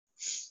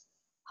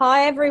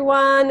Hi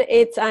everyone,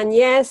 it's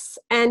Agnes,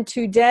 and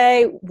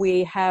today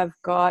we have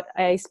got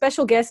a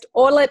special guest,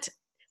 Orlet.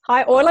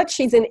 Hi Orlet,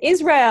 she's in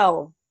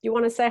Israel. Do you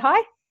want to say hi?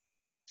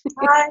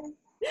 Hi.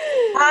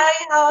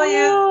 Hi, how are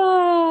you?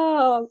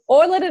 Oh,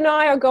 Orlet and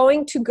I are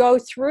going to go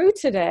through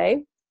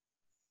today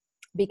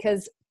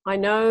because I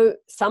know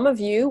some of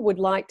you would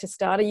like to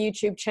start a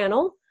YouTube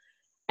channel,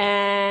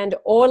 and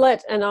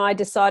Orlet and I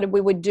decided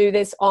we would do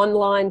this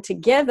online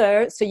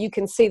together so you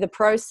can see the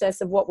process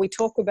of what we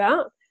talk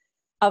about,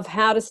 of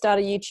how to start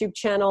a YouTube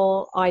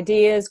channel,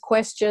 ideas,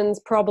 questions,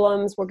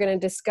 problems. We're going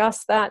to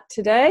discuss that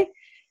today.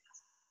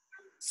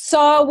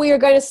 So we are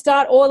going to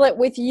start, Orlet,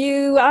 with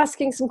you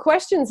asking some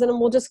questions, and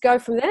we'll just go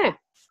from there.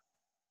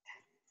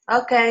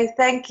 Okay,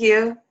 thank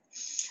you.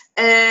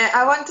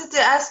 I wanted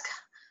to ask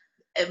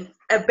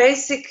a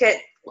basic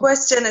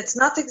question. It's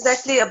not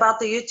exactly about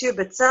the YouTube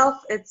itself.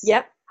 It's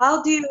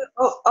how do you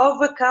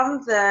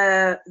overcome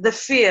the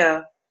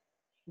fear,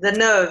 the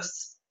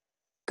nerves?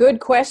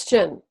 Good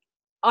question.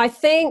 I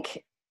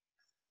think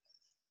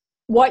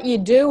what you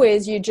do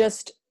is you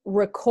just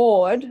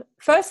record.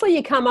 Firstly,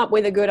 you come up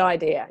with a good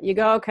idea. You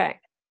go, okay,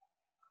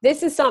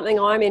 this is something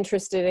I'm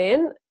interested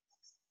in.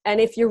 And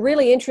if you're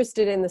really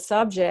interested in the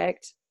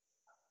subject,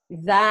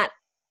 that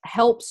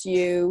helps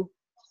you.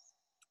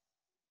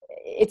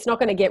 It's not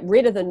going to get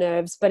rid of the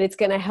nerves, but it's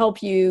going to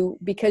help you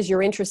because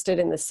you're interested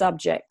in the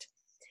subject.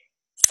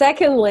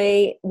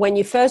 Secondly, when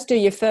you first do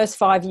your first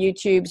 5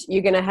 YouTubes,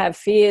 you're going to have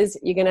fears,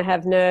 you're going to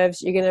have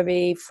nerves, you're going to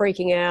be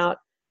freaking out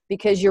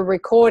because you're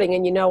recording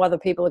and you know other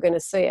people are going to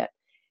see it.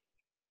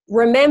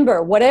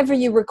 Remember, whatever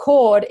you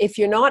record, if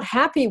you're not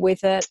happy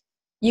with it,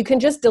 you can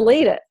just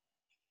delete it.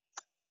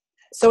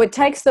 So it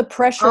takes the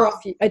pressure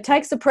off. It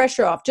takes the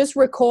pressure off. Just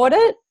record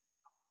it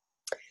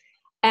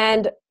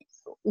and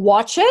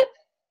watch it.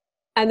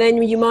 And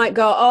then you might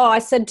go, oh, I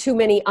said too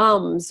many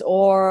ums,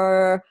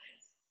 or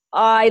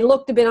I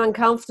looked a bit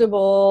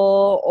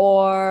uncomfortable,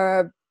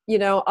 or, you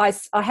know, I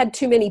had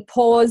too many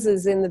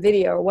pauses in the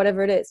video, or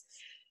whatever it is.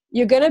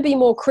 You're going to be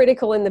more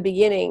critical in the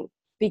beginning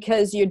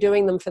because you're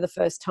doing them for the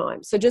first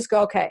time. So just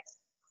go, okay,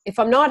 if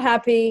I'm not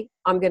happy,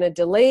 I'm going to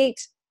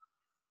delete.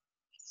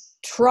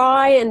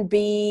 Try and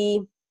be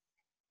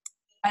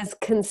as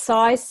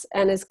concise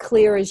and as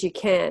clear as you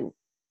can.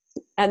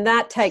 And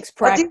that takes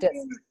practice.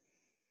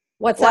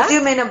 What do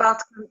you mean about,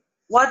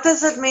 what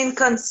does it mean,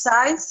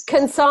 concise?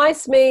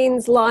 Concise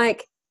means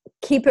like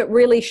keep it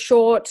really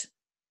short,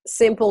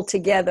 simple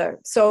together.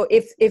 So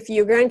if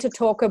you're going to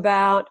talk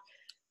about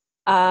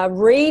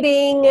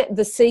reading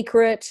The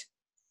Secret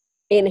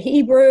in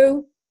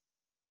Hebrew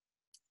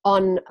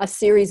on a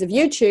series of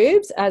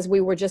YouTubes, as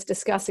we were just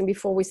discussing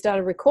before we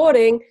started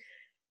recording,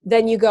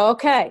 then you go,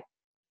 okay,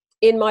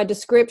 in my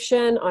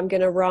description, I'm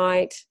going to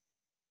write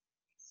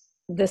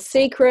The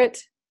Secret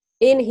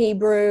in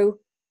Hebrew.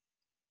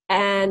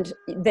 And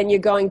then you're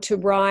going to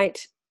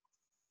write,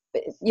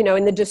 you know,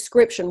 in the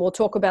description, we'll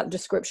talk about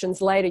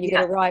descriptions later. You're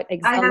going to write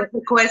exactly. I have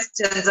the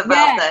questions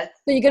about that.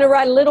 So you're going to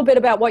write a little bit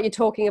about what you're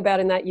talking about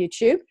in that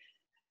YouTube.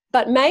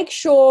 But make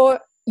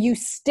sure you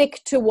stick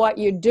to what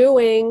you're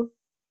doing.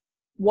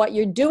 What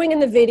you're doing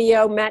in the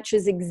video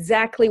matches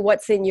exactly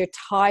what's in your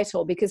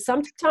title, because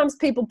sometimes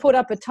people put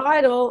up a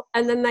title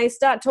and then they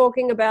start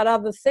talking about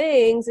other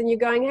things and you're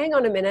going, hang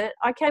on a minute,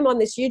 I came on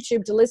this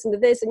YouTube to listen to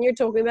this and you're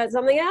talking about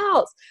something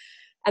else.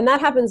 And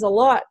that happens a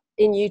lot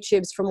in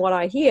YouTubes from what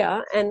I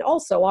hear. And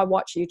also I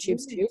watch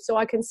YouTubes too, so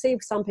I can see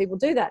some people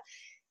do that.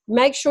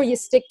 Make sure you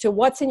stick to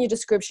what's in your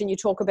description, you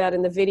talk about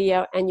in the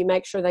video, and you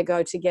make sure they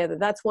go together.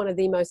 That's one of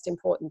the most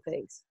important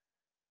things.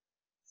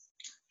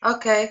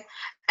 Okay.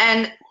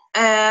 And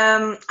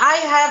I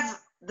have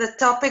the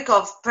topic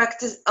of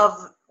practice of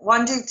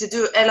wanting to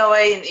do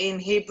LOA in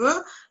Hebrew,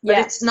 but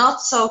it's not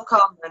so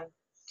common.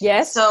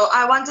 Yes. So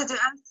I wanted to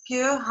ask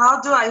you,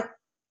 how do I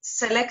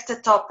select a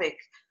topic?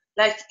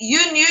 Like,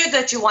 you knew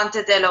that you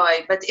wanted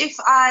LOA, but if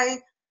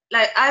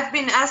I've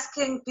been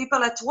asking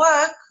people at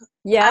work,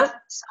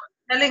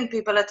 telling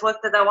people at work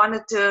that I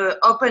wanted to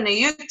open a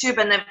YouTube,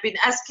 and they've been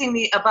asking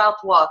me about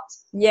what.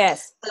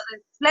 Yes. So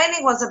the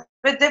explaining was a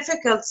bit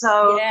difficult,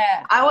 so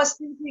I was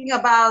thinking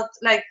about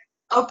like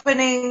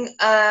opening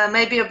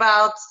maybe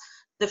about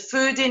the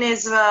food in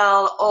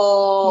Israel,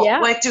 or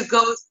where to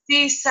go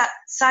see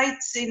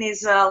sites in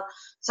Israel.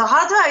 So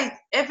how do I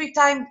every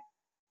time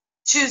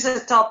choose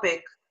a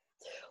topic?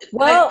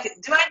 Well, like,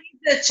 do I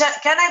need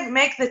can I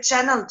make the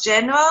channel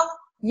general?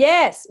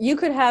 Yes, you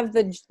could have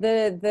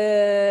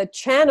the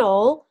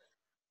channel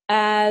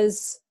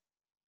as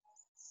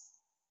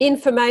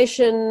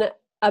information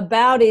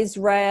about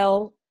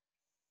Israel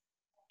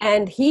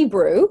and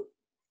Hebrew,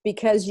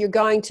 because you're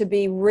going to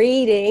be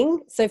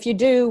reading. So if you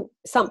do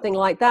something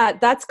like that,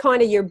 that's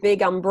kind of your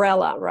big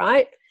umbrella,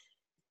 right?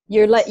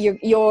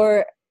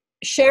 You're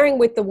sharing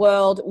with the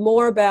world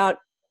more about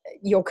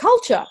your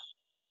culture.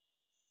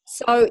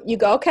 So you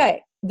go,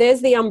 okay,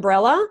 there's the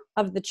umbrella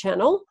of the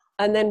channel.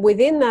 And then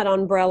within that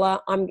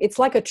umbrella, it's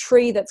like a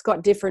tree that's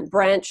got different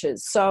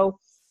branches. So,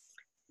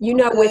 you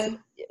know,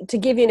 to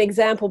give you an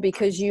example,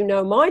 because you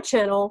know my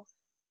channel,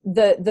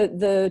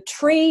 the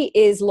tree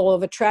is law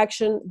of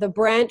attraction. The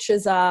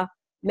branches are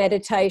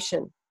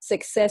meditation,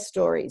 success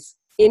stories,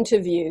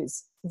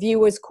 interviews,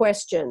 viewers'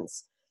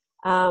 questions,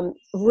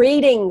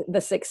 reading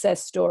the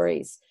success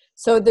stories.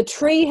 So the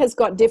tree has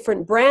got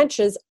different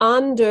branches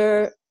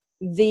under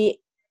the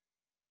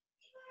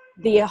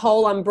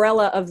whole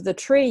umbrella of the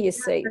tree, you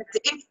see.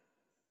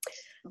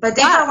 But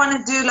if I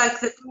want to do like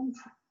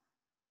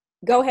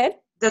go ahead.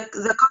 The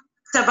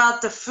concept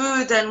about the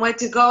food and where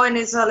to go in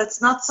Israel,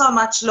 it's not so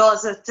much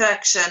laws of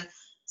attraction.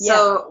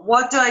 So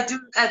what do I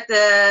do at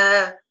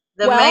the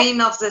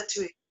main of the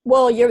tree?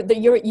 Well,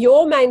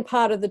 your main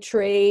part of the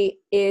tree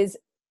is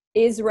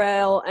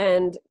Israel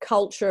and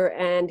culture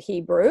and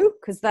Hebrew,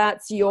 because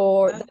that's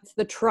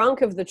the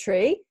trunk of the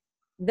tree.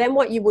 Then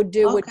what you would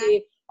do would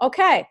be,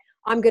 okay,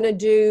 I'm going to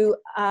do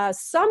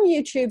some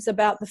YouTubes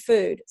about the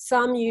food,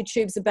 some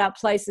YouTubes about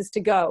places to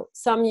go,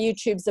 some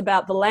YouTubes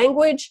about the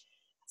language,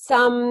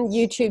 some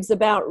YouTubes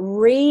about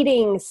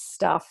reading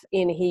stuff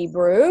in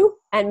Hebrew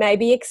and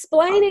maybe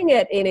explaining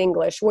it in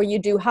English, where you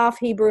do half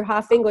Hebrew,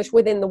 half English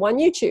within the one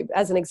YouTube,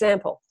 as an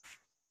example.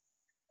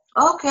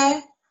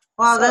 Okay.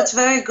 Wow, that's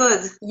very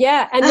good.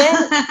 Yeah, and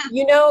then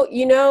you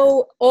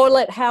know,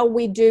 Orlet, how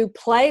we do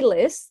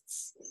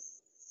playlists.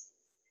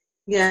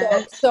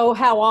 Yeah. So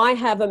how I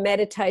have a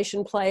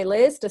meditation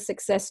playlist, a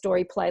success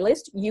story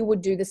playlist, you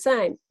would do the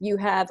same. You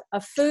have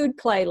a food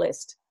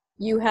playlist.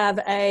 You have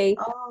a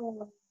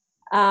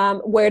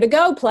where to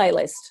go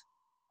playlist.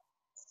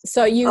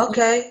 So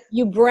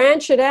you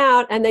branch it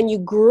out, and then you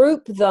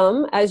group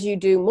them as you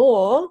do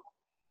more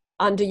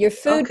under your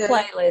food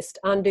playlist,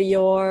 under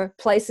your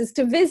places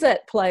to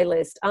visit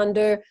playlist,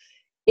 under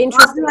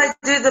interesting. How do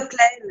I do the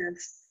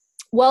playlist?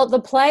 Well,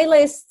 the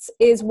playlists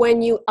is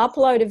when you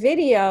upload a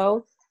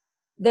video,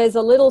 there's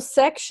a little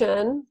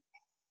section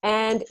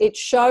and it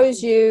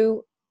shows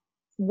you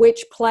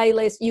which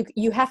playlist.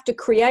 You have to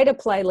create a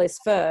playlist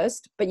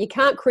first, but you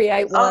can't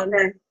create one.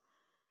 Okay.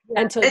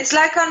 Until it's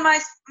like on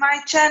my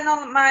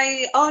channel,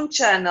 my own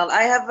channel.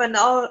 I have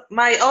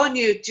my own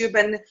YouTube,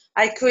 and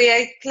I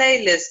create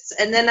playlists,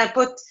 and then I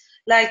put,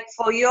 like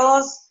for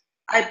yours,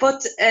 I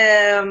put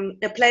a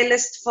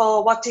playlist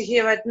for what to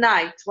hear at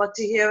night, what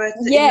to hear in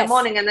the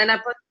morning, and then I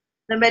put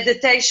the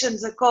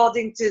meditations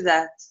according to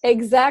that.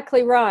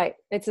 Exactly right.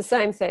 It's the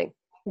same thing.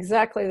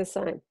 Exactly the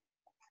same.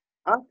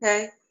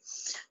 Okay.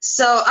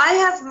 So I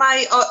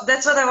have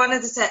that's what I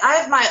wanted to say. I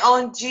have my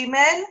own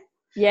Gmail.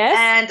 Yes.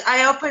 And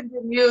I opened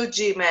a new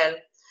Gmail.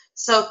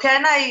 So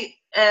can I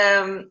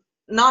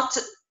not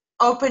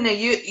open a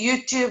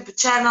YouTube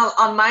channel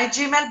on my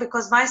Gmail,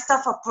 because my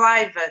stuff are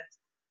private?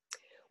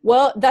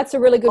 Well, that's a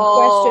really good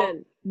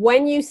question.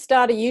 When you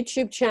start a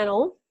YouTube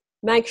channel,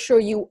 make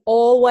sure you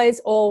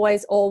always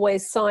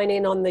sign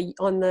in on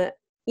the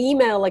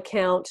email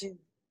account.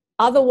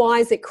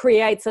 Otherwise, it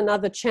creates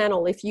another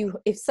channel.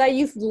 If say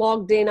you've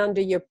logged in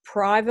under your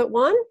private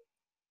one,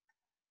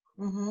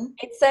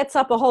 it sets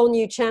up a whole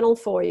new channel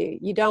for you.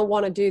 You don't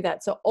want to do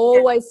that. So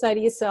always say to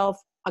yourself,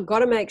 I've got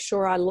to make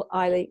sure I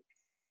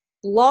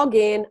log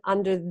in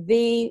under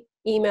the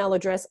email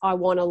address I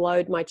want to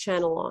load my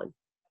channel on.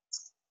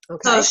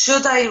 Okay. So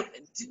should I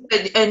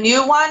do a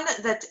new one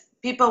that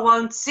people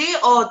won't see,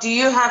 or do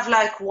you have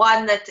like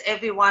one that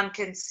everyone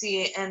can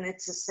see and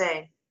it's the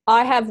same?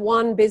 I have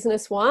one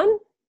business one,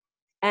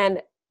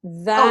 and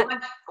that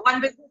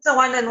one business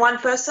one and one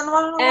personal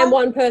one? And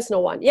one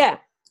personal one. Yeah,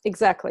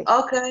 exactly.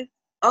 Okay.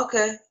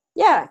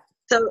 Yeah.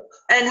 So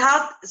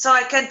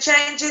I can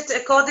change it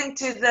according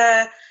to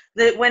the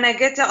when I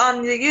get it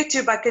on the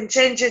YouTube, I can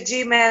change the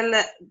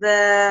Gmail,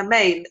 the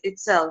mail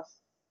itself.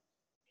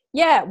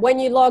 Yeah, when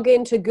you log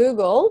into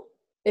Google,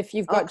 if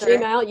you've got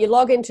Gmail, you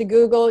log into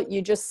Google,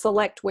 you just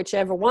select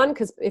whichever one,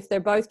 because if they're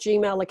both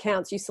Gmail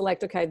accounts, you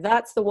select, okay,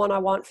 that's the one I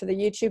want for the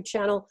YouTube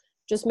channel.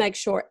 Just make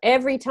sure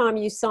every time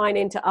you sign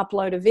in to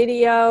upload a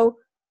video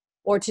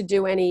or to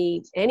do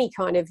any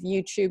kind of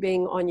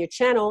YouTubing on your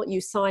channel, you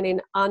sign in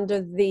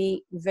under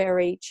the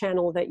very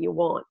channel that you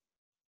want,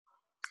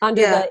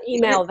 under the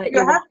email that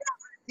you want.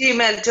 You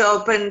have Gmail to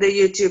open the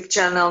YouTube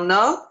channel,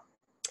 no?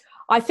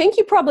 I think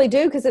you probably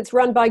do, because it's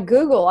run by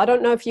Google. I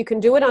don't know if you can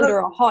do it under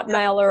a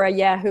Hotmail or a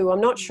Yahoo. I'm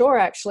not sure,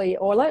 actually,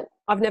 Orlet.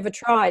 I've never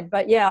tried.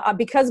 But yeah,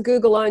 because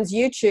Google owns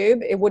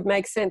YouTube, it would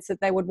make sense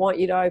that they would want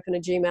you to open a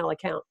Gmail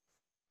account.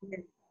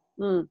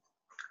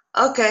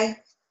 Okay.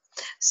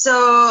 So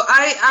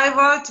I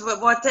wrote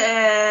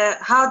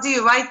how do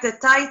you write the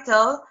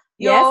title?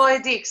 You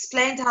already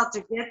explained how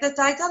to get the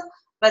title,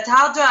 but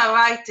how do I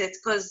write it?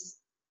 Because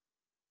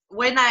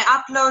when I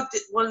upload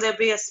it, will there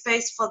be a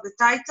space for the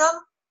title?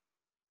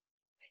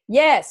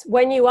 Yes,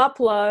 when you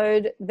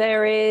upload,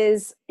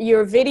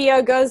 your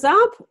video goes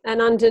up, and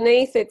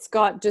underneath it's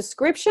got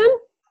description.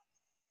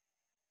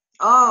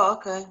 Oh,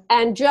 okay.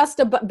 And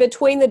just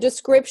between the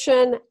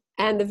description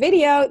and the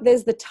video,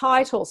 there's the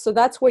title. So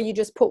that's where you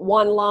just put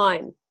one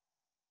line.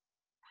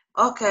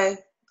 Okay.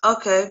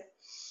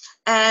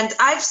 And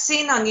I've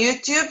seen on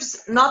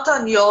YouTube, not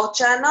on your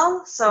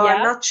channel, so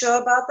I'm not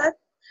sure about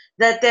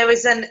that there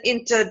is an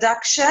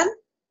introduction.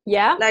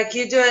 Yeah. Like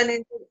you do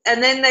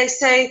and then they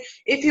say,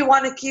 if you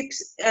want to keep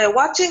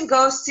watching,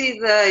 go see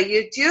the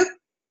YouTube.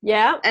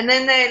 Yeah. And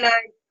then they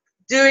like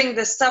doing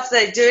the stuff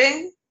they're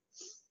doing.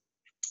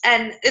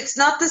 And it's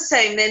not the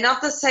same. They're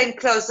not the same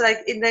clothes. Like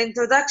in the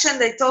introduction,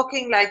 they're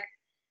talking like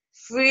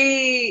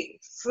free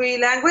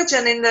language,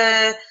 and in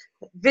the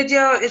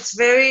video, it's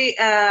very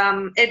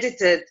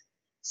edited.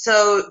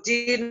 So, do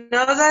you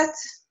know that?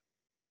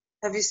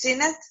 Have you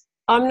seen it?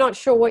 I'm not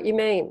sure what you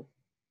mean.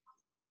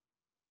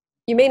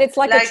 You mean it's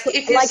like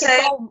it's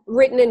all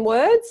written in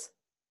words?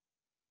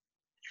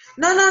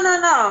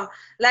 No.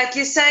 Like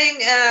you're saying,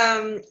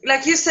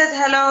 like you said,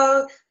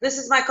 hello, this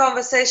is my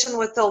conversation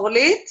with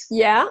Orlit.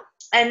 Yeah.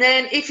 And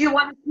then if you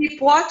want to keep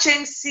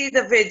watching, see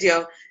the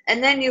video.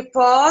 And then you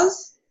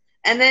pause,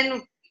 and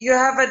then you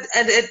have a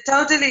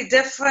totally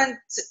different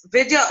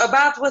video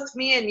about with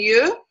me and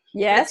you.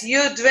 Yes. But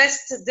you're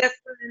dressed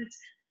different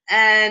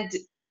and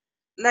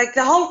like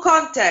the whole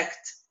contact.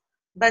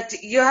 But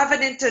you have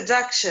an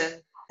introduction.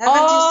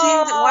 Haven't you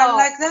seen one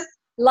like that?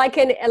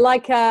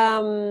 Like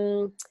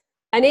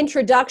an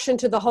introduction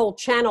to the whole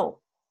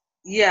channel.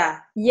 Yeah.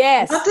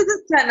 Yes. Not to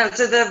the channel,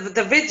 to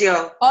the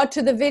video. Oh,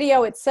 to the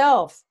video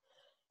itself.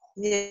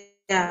 Yeah.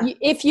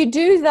 If you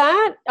do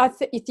that,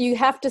 if you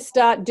have to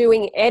start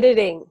doing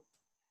editing.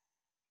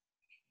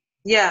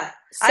 Yeah.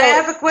 So, I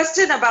have a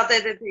question about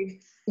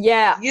editing.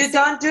 Yeah. You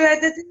don't do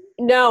editing?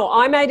 No,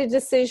 I made a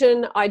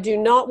decision. I do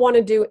not want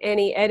to do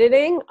any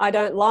editing. I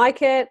don't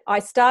like it. I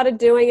started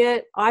doing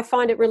it. I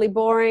find it really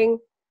boring.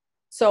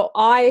 So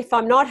if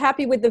I'm not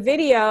happy with the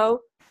video,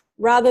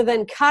 rather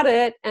than cut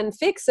it and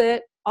fix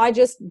it, I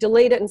just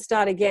delete it and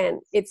start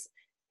again. It's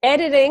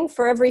editing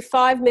for every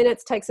 5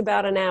 minutes takes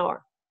about an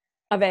hour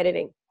of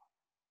editing.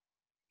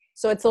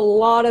 So it's a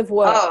lot of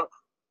work. Oh,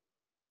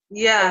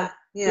 yeah.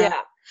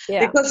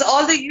 Because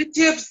all the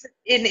YouTubes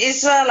in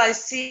Israel I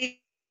see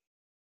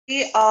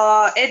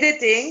are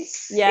editing,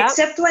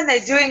 except when they're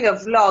doing a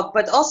vlog.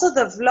 But also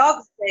the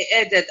vlogs they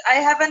edit. I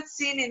haven't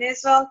seen in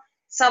Israel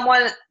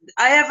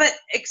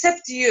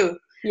except you.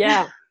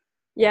 Yeah.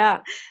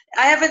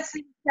 I haven't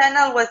seen a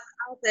channel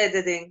without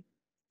editing.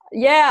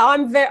 Yeah,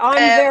 I'm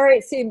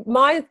very. See,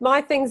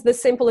 my thing's the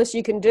simplest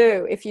you can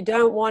do. If you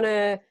don't want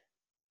to,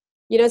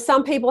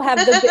 some people have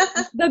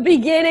the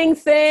beginning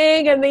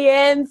thing and the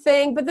end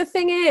thing. But the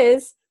thing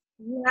is,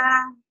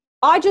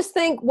 I just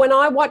think when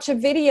I watch a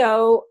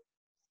video,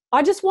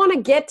 I just want to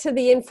get to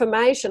the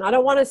information. I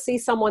don't want to see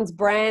someone's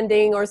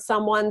branding or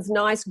someone's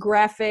nice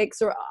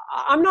graphics, or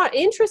I'm not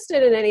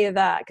interested in any of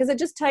that because it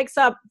just takes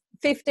up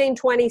 15,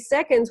 20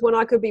 seconds when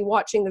I could be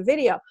watching the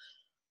video.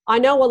 I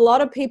know a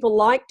lot of people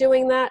like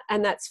doing that,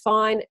 and that's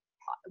fine.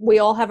 We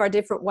all have our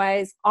different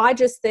ways. I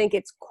just think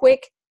it's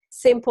quick,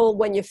 simple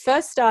when you're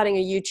first starting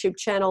a YouTube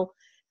channel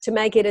to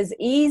make it as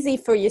easy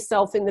for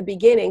yourself in the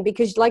beginning,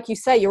 because like you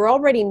say, you're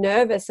already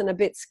nervous and a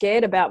bit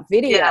scared about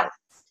video. Yeah.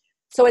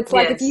 So it's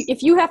like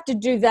if you have to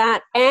do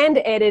that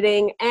and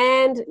editing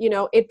and,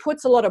 it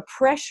puts a lot of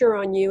pressure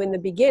on you in the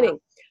beginning.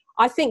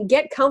 I think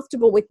get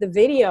comfortable with the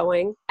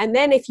videoing, and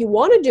then if you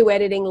want to do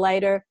editing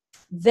later,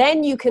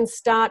 then you can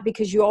start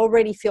because you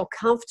already feel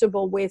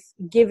comfortable with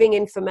giving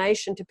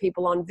information to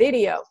people on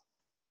video.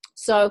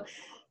 So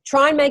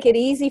try and make it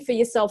easy for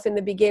yourself in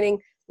the beginning.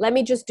 Let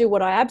me just do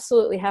what I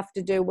absolutely have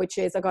to do, which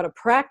is I got to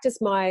practice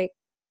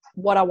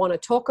what I want to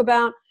talk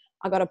about.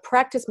 I got to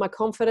practice my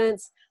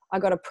confidence. I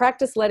got to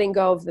practice letting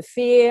go of the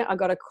fear. I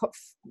got to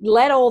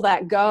let all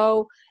that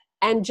go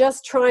and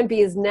just try and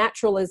be as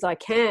natural as I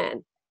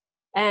can.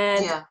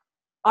 And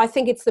I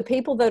think it's the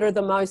people that are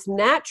the most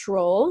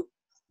natural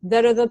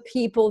that are the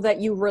people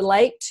that you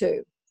relate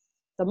to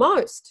the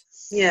most.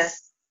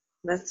 Yes,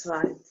 that's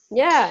right.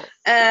 Yeah.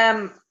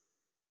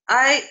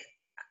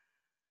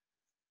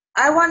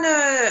 I want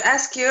to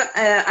ask you,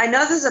 I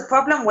know there's a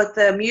problem with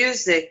the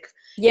music.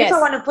 Yes. If I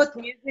want to put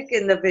music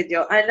in the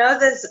video, I know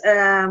there's,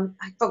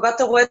 I forgot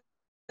the word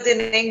in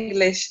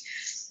English,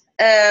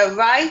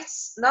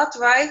 rights, not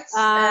rights.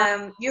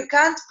 You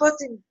can't put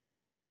in.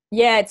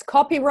 Yeah, it's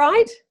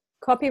copyright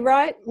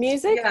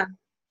music. Yeah.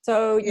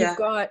 So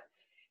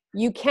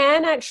you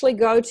can actually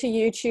go to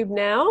YouTube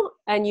now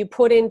and you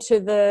put into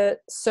the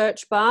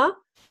search bar,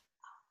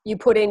 you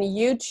put in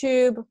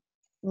YouTube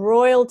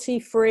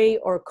royalty-free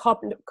or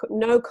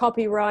no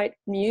copyright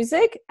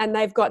music, and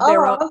they've got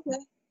their own. Okay.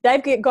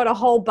 They've got a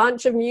whole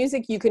bunch of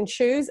music you can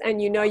choose,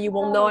 and you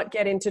will not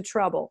get into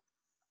trouble.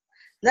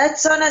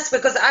 That's so nice,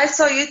 because I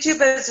saw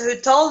YouTubers who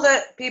told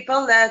the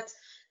people that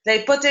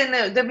they put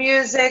in the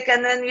music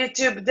and then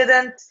YouTube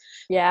didn't.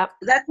 Yeah.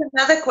 That's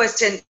another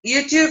question.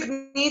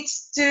 YouTube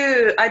needs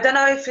to, I don't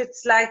know if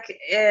it's like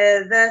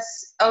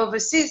this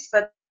overseas,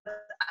 but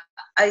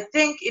I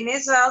think in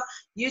Israel,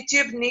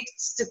 YouTube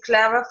needs to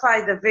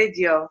clarify the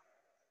video.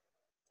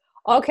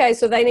 Okay,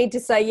 so they need to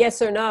say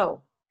yes or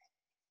no.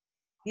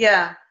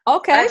 Yeah.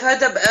 Okay. I've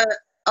heard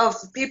of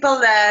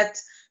people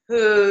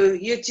who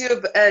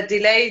YouTube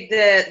delayed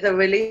the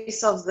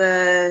release of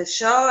the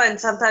show, and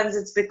sometimes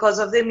it's because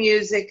of the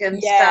music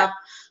and stuff.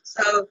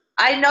 So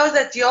I know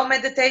that your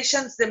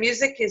meditations, the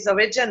music is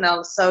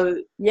original. So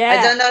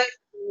I don't know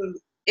if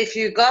if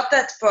you got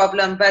that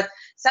problem, but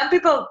some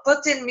people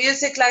put in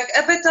music like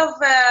a bit of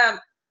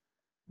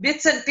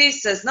bits and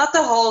pieces, not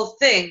the whole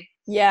thing.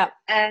 Yeah.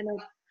 And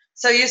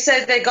so you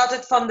said they got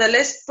it from the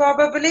list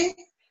probably?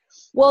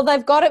 Well,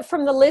 they've got it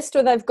from the list,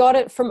 or they've got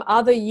it from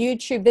other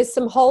YouTube. There's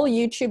some whole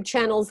YouTube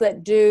channels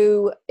that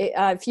do,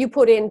 if you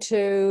put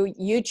into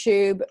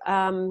YouTube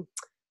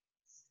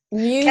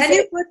music. Can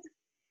you put?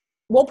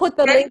 We'll put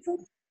the link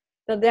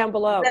down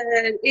below.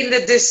 In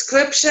the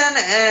description,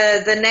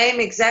 the name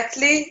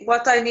exactly,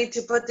 what I need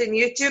to put in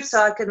YouTube so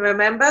I can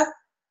remember?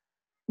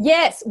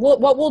 Yes.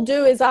 What we'll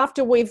do is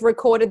after we've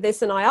recorded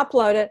this and I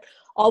upload it,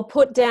 I'll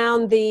put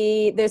down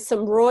there's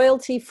some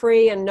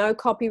royalty-free and no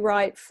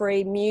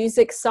copyright-free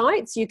music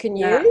sites you can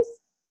use.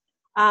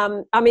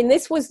 I mean,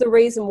 this was the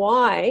reason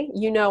why,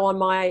 on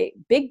my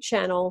big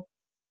channel,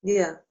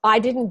 I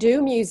didn't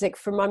do music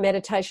for my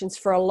meditations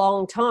for a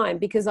long time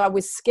because I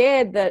was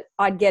scared that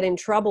I'd get in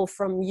trouble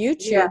from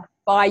YouTube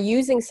by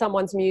using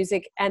someone's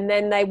music, and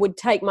then they would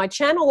take my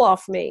channel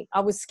off me. I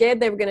was scared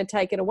they were going to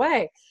take it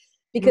away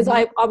because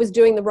I was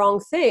doing the wrong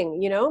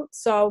thing,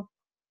 So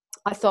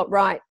I thought,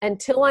 right,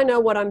 until I know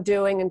what I'm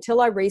doing, until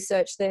I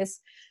research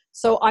this.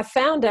 So I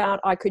found out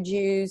I could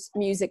use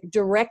music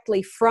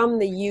directly from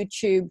the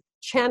YouTube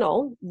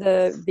channel,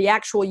 the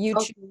actual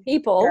YouTube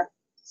people.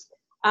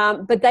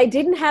 But they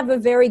didn't have a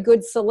very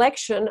good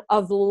selection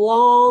of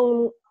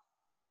long,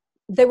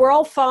 they were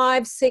all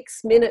 5-6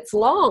 minutes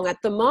long at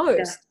the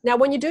most. Now,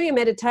 when you do your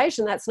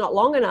meditation, that's not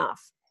long enough.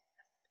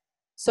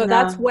 So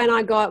that's when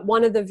I got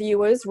one of the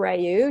viewers,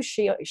 Rayu,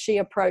 she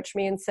approached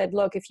me and said,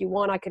 look, if you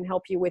want, I can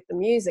help you with the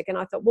music. And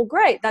I thought, well,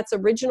 great, that's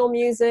original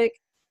music.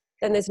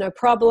 Then there's no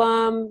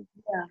problem.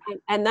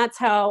 And that's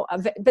how,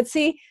 but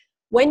see,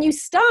 when you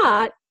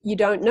start, you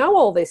don't know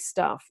all this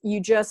stuff. You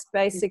just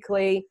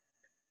basically,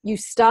 you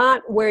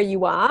start where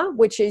you are,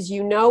 which is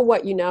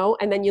what you know,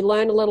 and then you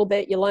learn a little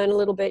bit, you learn a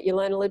little bit, you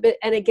learn a little bit,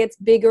 and it gets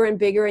bigger and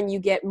bigger and you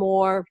get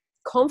more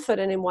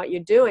confident in what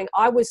you're doing.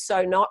 I was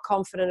so not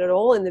confident at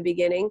all in the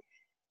beginning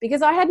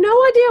because I had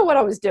no idea what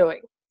I was doing.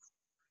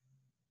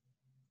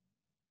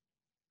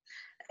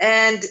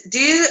 And do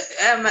you,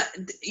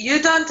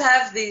 you don't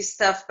have these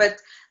stuff, but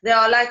there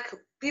are like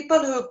people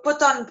who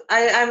put on,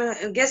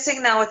 I'm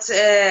guessing now it's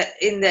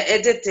in the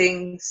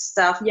editing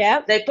stuff.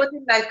 Yeah. They put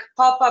in like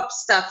pop-up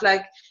stuff,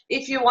 like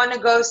if you want to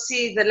go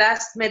see the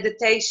last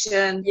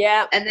meditation,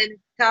 and then it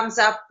comes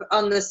up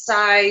on the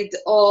side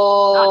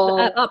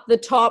or up the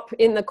top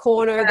in the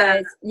corner.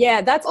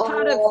 That's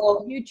part of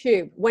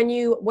YouTube. When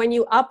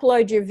you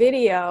upload your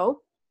video,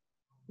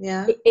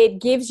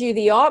 it gives you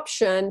the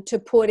option to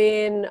put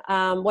in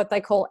what they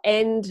call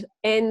end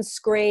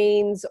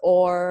screens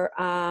or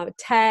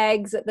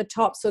tags at the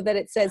top so that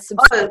it says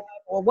subscribe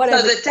or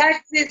whatever. So the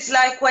tags is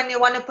like when you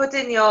want to put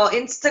in your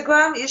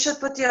Instagram, you should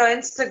put your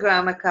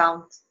Instagram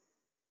account.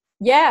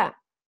 Yeah,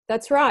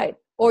 that's right.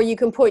 Or you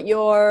can put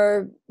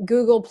your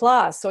Google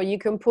Plus, or you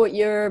can put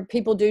your,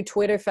 people do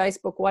Twitter,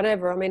 Facebook,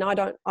 whatever. I mean, I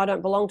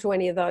don't belong to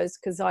any of those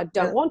because I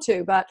don't want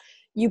to, but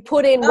you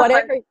put in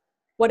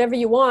whatever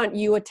you want,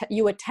 you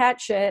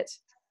attach it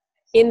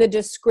in the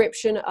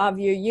description of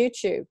your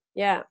YouTube.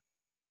 Yeah.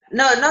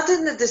 No, not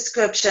in the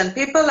description.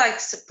 People like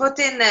put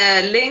in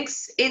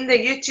links in the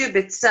YouTube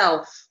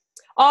itself.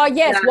 Oh,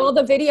 yes, while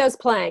the video's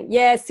playing.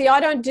 Yeah, see, I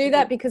don't do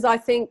that because I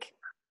think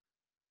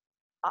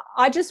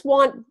I just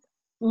want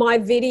my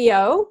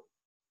video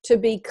to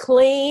be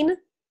clean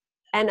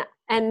and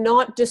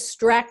not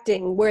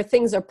distracting where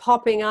things are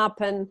popping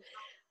up. And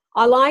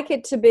I like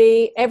it to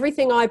be,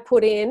 everything I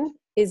put in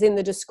is in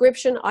the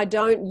description. I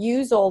don't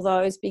use all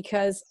those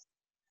because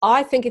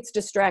I think it's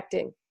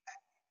distracting.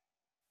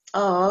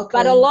 Oh, okay.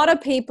 But a lot of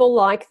people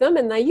like them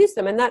and they use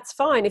them, and that's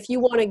fine. If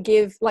you want to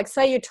give, like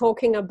say you're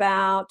talking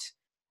about,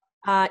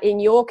 in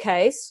your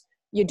case,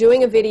 you're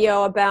doing a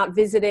video about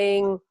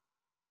visiting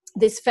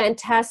this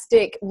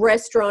fantastic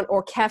restaurant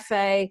or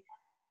cafe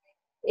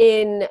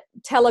in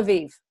Tel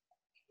Aviv.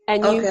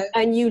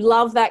 And you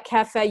love that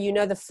cafe,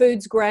 the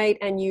food's great,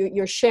 and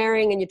you're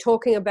sharing and you're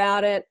talking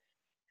about it.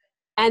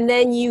 And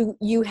then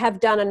you have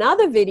done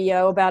another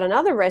video about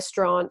another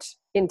restaurant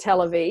in Tel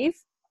Aviv.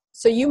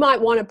 So you might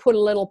want to put a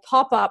little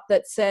pop-up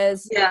that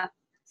says,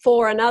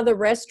 for another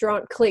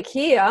restaurant, click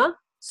here.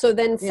 So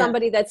then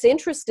somebody that's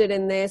interested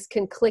in this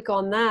can click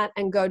on that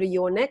and go to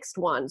your next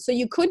one. So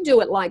you could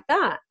do it like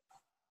that.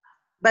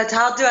 But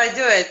how do I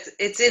do it?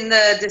 It's in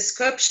the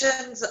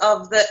descriptions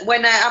of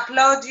when I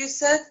upload, you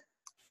said?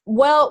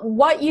 Well,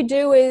 what you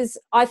do is,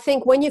 I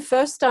think when you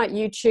first start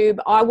YouTube,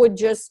 I would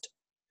just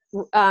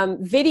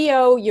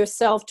video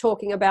yourself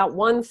talking about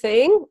one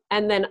thing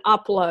and then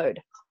upload.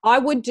 I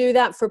would do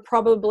that for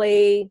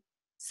probably,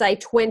 say,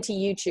 20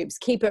 YouTubes.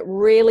 Keep it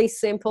really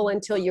simple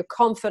until you're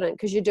confident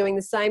because you're doing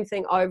the same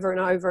thing over and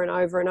over and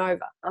over and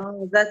over.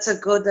 Oh, that's a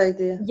good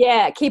idea.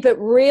 Yeah, keep it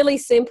really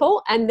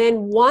simple. And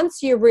then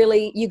once you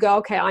go,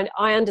 okay,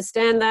 I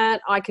understand that.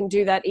 I can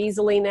do that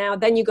easily now.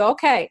 Then you go,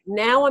 okay,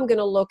 now I'm going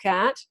to look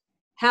at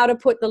how to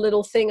put the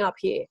little thing up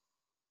here.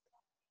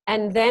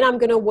 and then I'm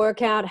going to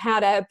work out how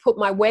to put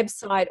my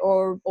website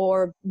or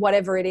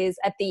whatever it is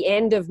at the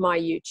end of my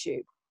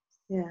YouTube.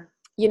 Yeah.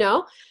 You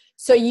know,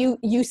 so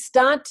you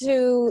start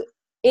to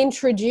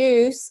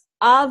introduce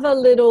other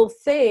little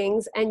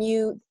things, and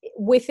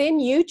within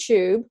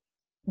YouTube,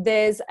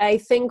 there's a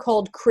thing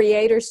called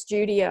Creator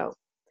Studio,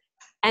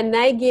 and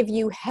they give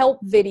you help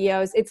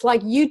videos. It's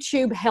like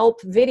YouTube help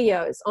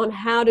videos on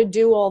how to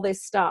do all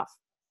this stuff.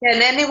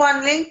 Can anyone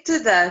link to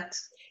that?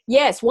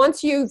 Yes,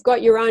 once you've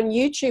got your own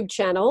YouTube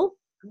channel,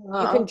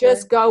 you can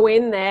just go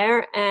in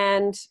there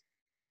and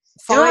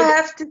find. Do I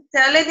have to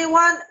tell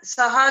anyone?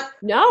 So how?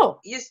 No.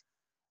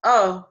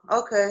 Oh,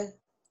 okay.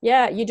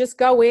 Yeah, you just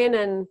go in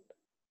and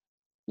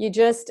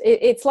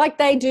it's like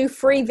they do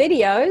free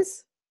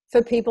videos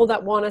for people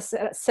that want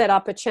to set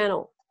up a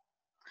channel.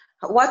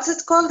 What's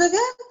it called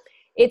again?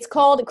 It's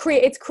called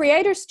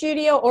Creator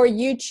Studio or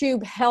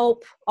YouTube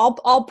Help.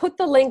 I'll put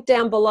the link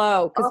down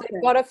below because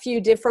they've got a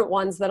few different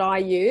ones that I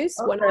use.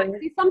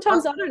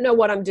 Sometimes I don't know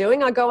what I'm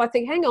doing. I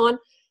think, hang on,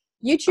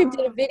 YouTube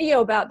did a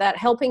video about that,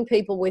 helping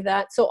people with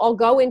that. So I'll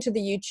go into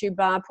the YouTube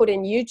bar, put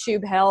in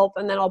YouTube Help,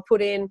 and then I'll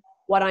put in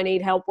what I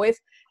need help with,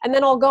 and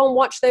then I'll go and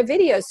watch their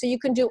videos. So you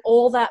can do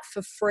all that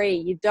for free.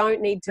 You don't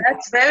need to.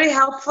 That's very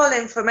helpful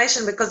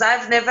information because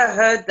I've never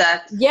heard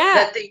that. Yeah.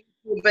 That the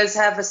YouTubers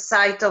have a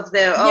site of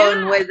their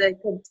own where they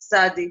can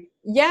study.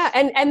 Yeah,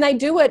 and they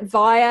do it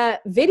via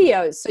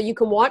videos. So you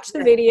can watch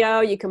the video,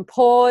 you can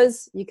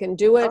pause, you can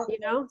do it, you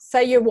know.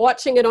 Say you're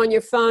watching it on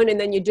your phone and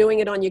then you're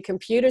doing it on your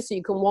computer so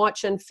you can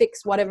watch and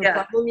fix whatever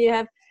problem you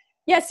have.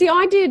 Yeah, see,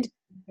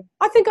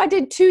 I think I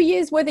did 2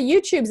 years worth of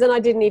YouTubes and I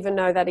didn't even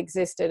know that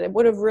existed. It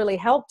would have really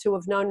helped to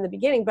have known in the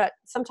beginning, but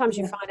sometimes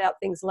you find out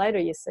things later,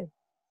 you see.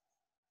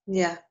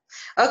 Yeah.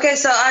 Okay,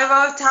 so I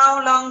wrote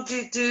how long do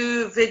you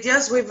do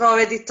videos? We've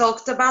already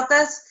talked about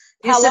this.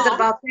 You said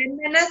about 10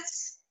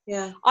 minutes?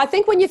 Yeah. I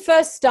think when you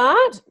first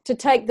start, to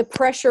take the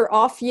pressure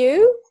off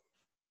you,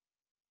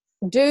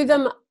 do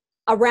them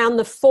around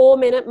the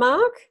 4-minute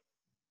mark.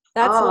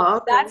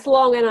 That's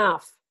long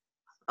enough.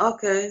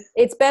 Okay.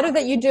 It's better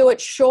that you do it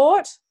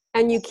short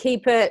and you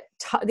keep it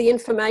the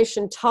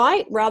information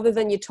tight rather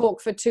than you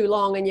talk for too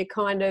long and you're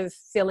kind of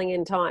filling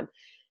in time.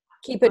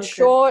 Keep it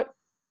short,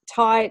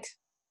 tight,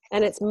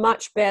 and it's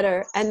much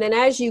better. And then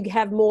as you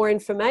have more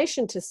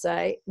information to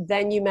say,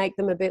 then you make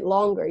them a bit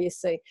longer, you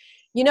see.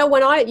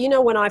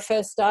 When I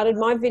first started,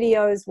 my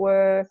videos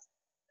were,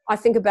 I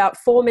think, about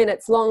 4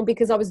 minutes long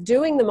because I was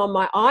doing them on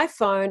my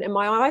iPhone, and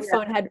my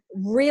iPhone had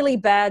really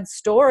bad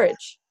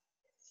storage.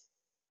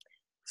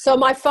 So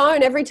my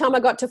phone, every time I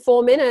got to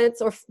 4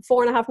 minutes or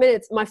 4.5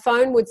 minutes, my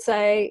phone would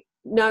say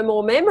no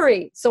more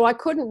memory. So I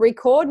couldn't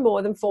record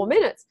more than 4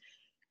 minutes.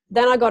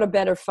 Then I got a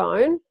better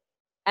phone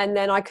and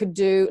then I could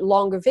do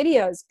longer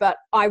videos. But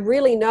I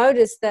really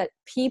noticed that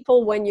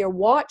people, when you're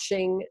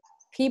watching,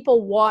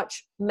 people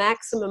watch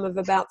maximum of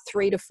about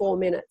 3 to 4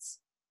 minutes.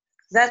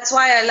 That's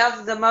why I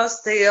love the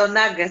most your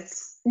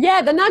nuggets.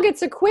 Yeah, the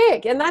nuggets are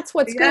quick, and that's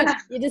what's good.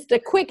 You just a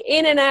quick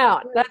in and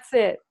out. That's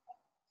it.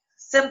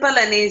 Simple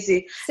and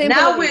easy.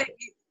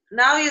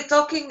 Now you're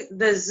talking to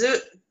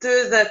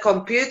the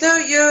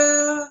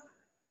computer,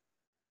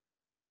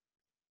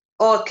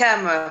 or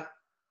camera?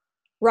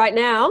 Right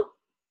now?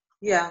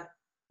 Yeah.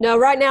 No,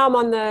 right now I'm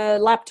on the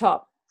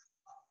laptop.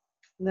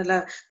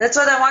 That's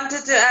what I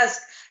wanted to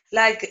ask.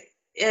 Like,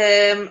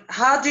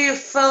 how do you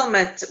film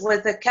it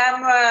with the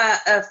camera?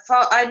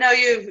 I know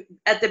you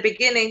at the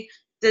beginning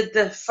did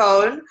the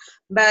phone,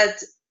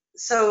 but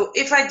so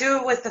if I do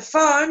it with the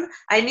phone,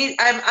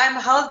 I'm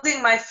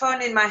holding my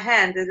phone in my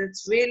hand, and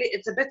it's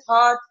a bit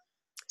hard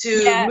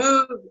to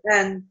move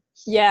and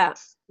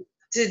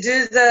to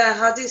do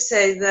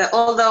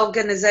all the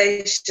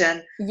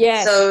organization.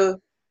 Yes. So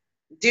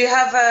do you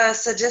have a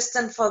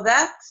suggestion for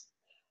that?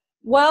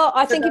 Well,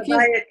 I think if you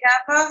buy a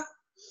camera.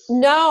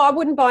 No, I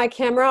wouldn't buy a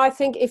camera. I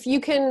think if you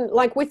can,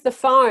 like with the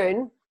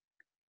phone,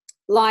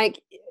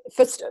 like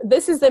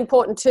this is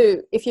important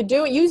too. If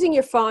you're using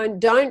your phone,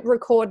 don't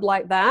record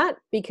like that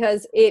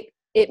because it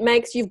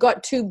makes you've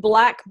got 2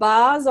 black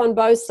bars on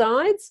both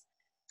sides.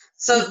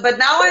 So, but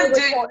now I'm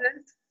doing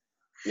this.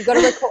 You've got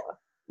to record.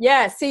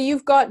 Yeah, see,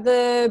 you've got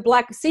the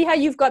black. See how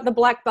you've got the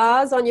black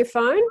bars on your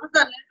phone? Hold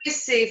on, let me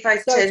see if I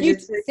change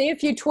it. See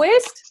if you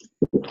twist.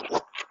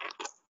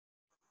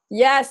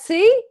 Yeah,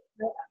 see?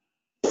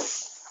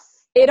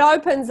 It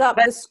opens up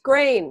the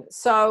screen.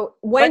 So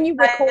when you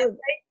record,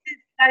 it's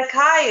like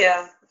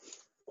higher.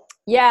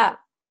 Yeah,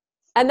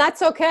 and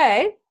that's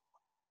okay.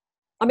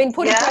 I mean,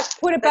 put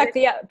it back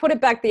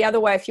the other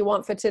way if you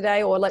want for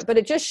today, but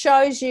it just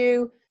shows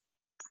you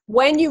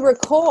when you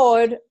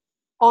record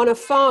on a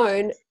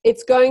phone,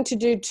 it's going to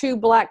do 2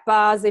 black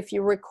bars if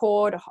you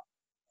record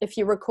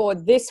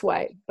this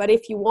way. But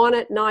if you want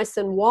it nice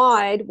and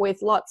wide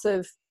without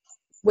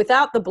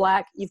the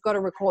black, you've got to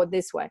record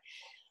this way.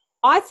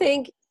 I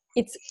think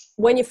it's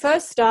when you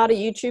first start a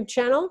YouTube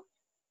channel,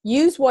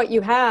 use what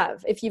you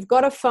have. If you've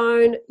got a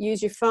phone,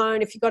 use your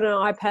phone. If you've got an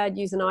iPad,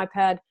 use an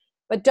iPad.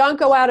 But don't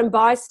go out and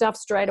buy stuff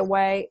straight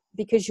away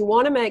because you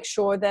want to make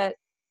sure that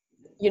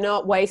you're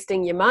not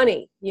wasting your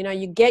money. You know,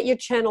 you get your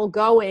channel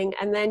going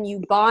and then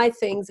you buy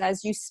things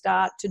as you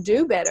start to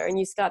do better and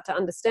you start to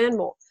understand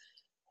more.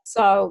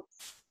 So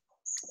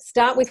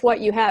start with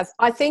what you have.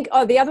 I think,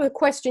 the other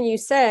question you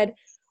said,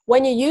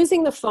 when you're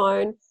using the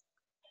phone,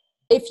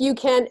 if you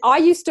can, I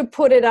used to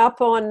put it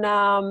up on,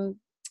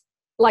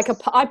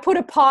 I'd put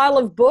a pile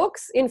of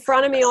books in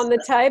front of me on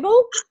the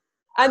table,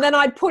 and then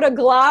I'd put a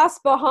glass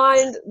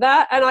behind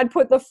that, and I'd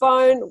put the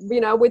phone,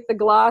 you know, with the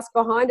glass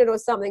behind it or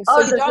something.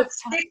 So does it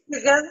stick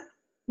together?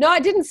 No,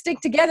 it didn't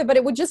stick together, but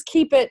it would just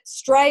keep it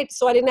straight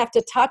so I didn't have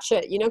to touch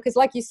it, you know, because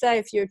like you say,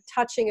 if you're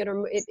touching it,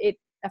 it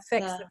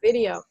affects the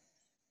video.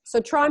 So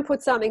try and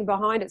put something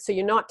behind it so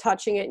you're not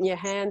touching it and your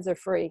hands are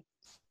free.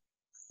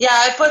 Yeah,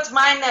 I put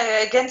mine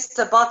against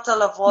a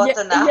bottle of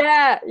water now.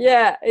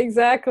 Yeah,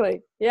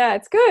 exactly. Yeah,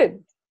 it's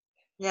good.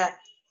 Yeah.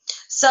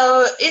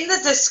 So in the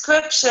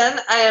description,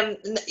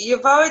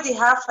 you've already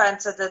half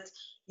answered it.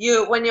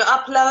 When you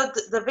upload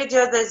the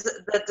video, there's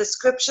the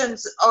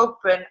descriptions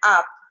open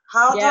up.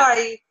 How do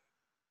I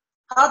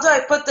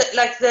put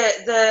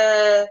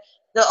the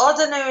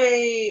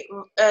ordinary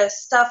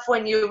stuff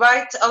when you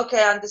write?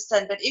 Okay, I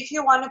understand. But if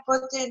you want to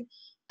put in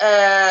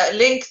a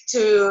link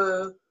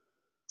to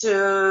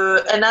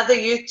another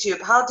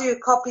YouTube, how do you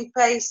copy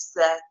paste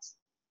that?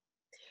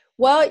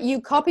 Well,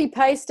 you copy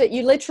paste it.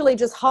 You literally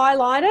just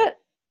highlight it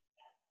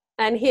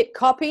and hit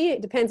copy.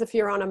 It depends if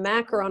you're on a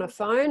Mac or on a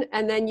phone,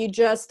 and then you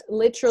just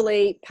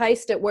literally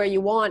paste it where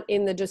you want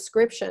in the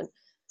description.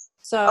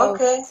 So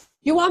okay.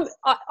 You want,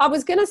 I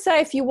was going to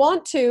say, if you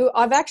want to,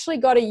 I've actually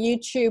got a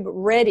YouTube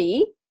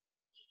ready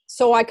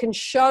so I can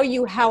show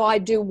you how I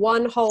do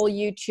one whole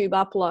YouTube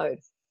upload.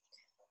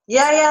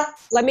 Yeah.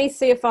 Let me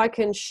see if I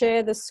can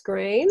share the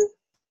screen.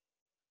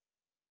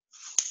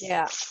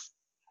 Yeah.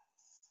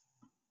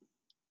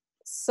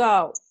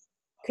 So,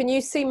 can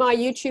you see my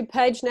YouTube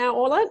page now,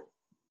 Orlet?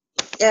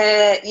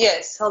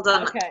 Yes, hold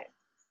on. Okay.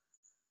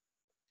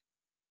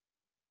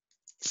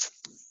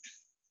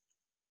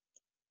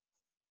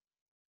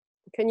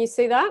 Can you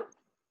see that?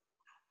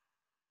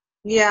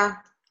 Yeah.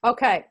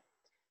 Okay.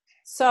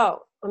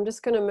 So, I'm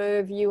just going to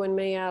move you and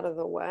me out of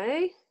the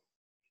way.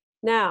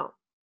 Now,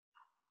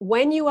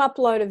 when you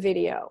upload a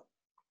video,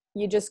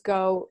 you just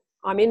go,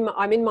 I'm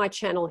in my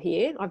channel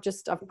here. I've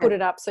put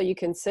it up so you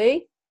can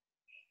see.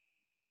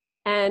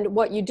 And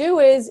what you do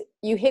is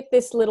you hit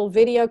this little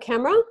video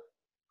camera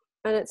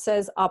and it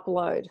says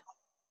upload.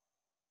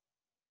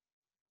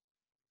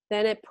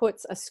 Then it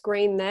puts a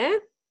screen there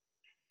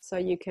so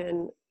you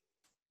can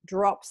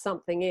drop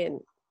something in.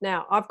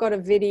 Now, I've got a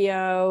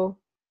video.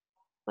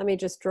 Let me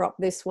just drop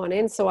this one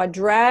in. So I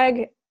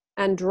drag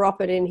and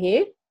drop it in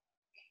here.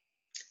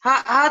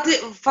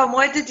 From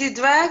where did you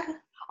drag?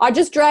 I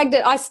just dragged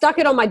it. I stuck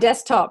it on my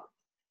desktop.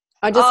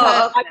 I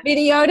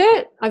videoed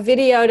it. I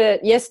videoed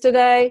it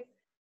yesterday.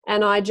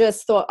 And I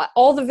just thought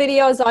all the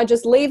videos I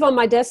just leave on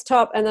my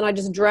desktop and then I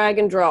just drag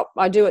and drop.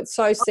 I do it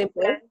so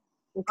simple.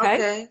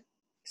 Okay.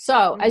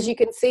 So as you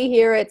can see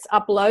here, it's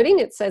uploading.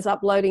 It says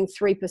uploading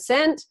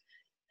 3%.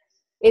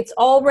 It's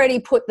already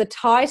put the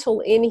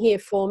title in here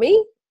for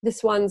me.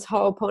 This one's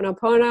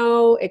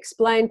Ho'oponopono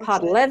Explain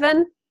Part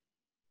 11.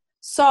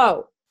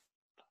 So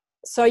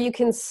you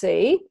can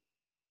see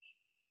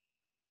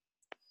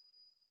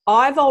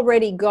I've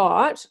already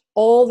got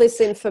all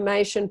this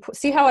information.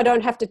 See how I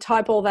don't have to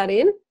type all that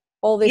in?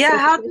 All this. Yeah,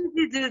 how did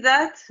you do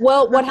that?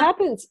 Well, what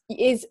happens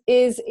is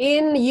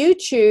in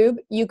YouTube,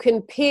 you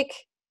can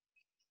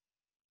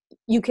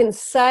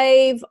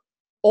save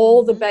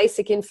all the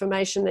basic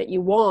information that you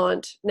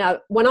want. Now,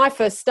 when I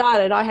first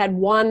started, I had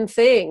one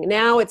thing.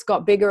 Now it's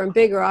got bigger and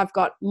bigger. I've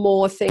got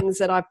more things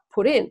that I've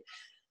put in.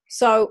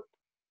 So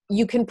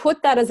you can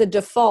put that as a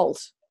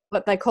default,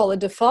 what they call a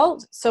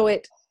default. So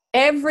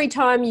every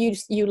time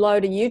you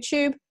load a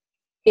YouTube,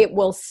 it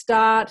will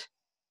start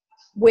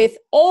with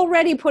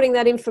already putting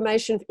that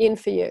information in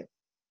for you.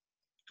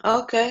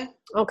 Okay.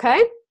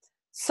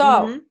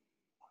 So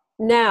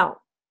now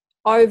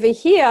over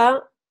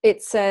here,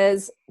 it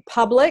says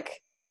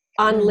public,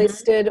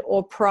 unlisted,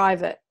 or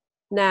private.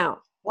 Now,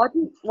 what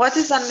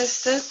is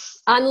unlisted?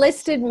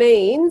 Unlisted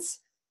means,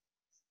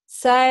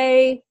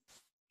 say,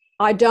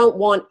 I don't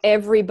want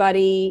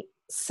everybody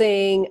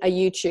seeing a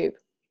YouTube.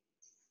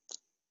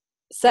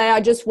 Say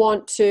I just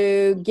want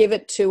to give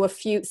it to a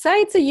few.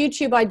 Say it's a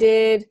YouTube I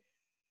did.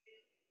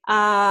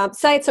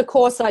 Say it's a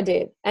course I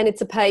did and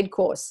it's a paid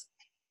course.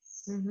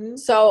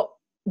 So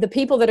the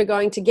people that are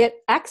going to get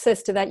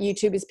access to that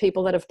YouTube is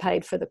people that have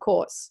paid for the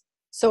course.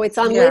 So it's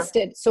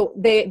unlisted. Yeah. So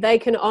they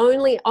can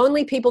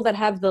only people that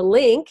have the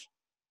link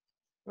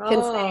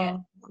can see it.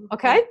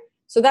 Okay?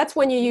 So that's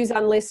when you use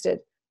unlisted.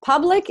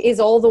 Public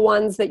is all the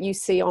ones that you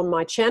see on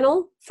my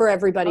channel for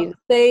everybody to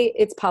see.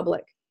 It's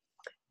public.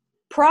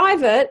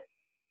 Private,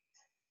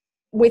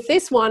 with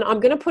this one,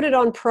 I'm going to put it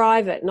on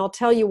private, and I'll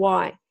tell you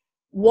why.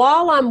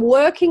 While I'm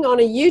working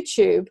on a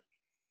YouTube,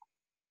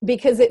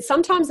 because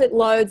sometimes it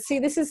loads. See,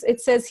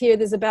 it says here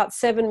there's about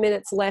 7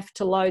 minutes left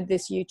to load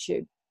this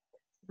YouTube.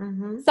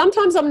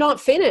 Sometimes I'm not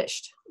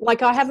finished.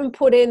 Like I haven't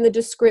put in the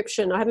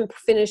description. I haven't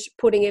finished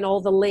putting in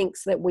all the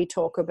links that we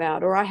talk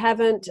about, or I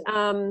haven't,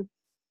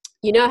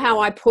 you know how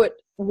I put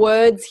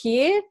words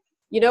here,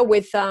 you know,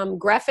 with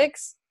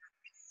graphics,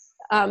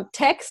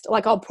 text,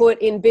 like I'll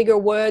put in bigger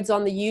words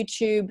on the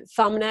YouTube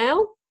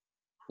thumbnail.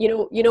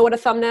 You know what a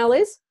thumbnail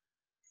is?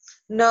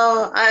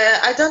 No,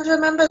 I don't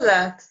remember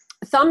that.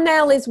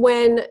 Thumbnail is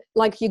when,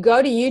 like, you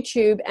go to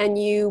YouTube and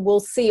you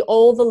will see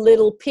all the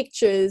little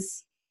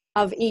pictures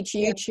of each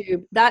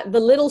YouTube. That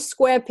the little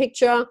square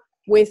picture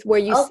with where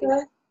you see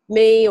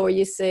me, or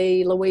you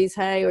see Louise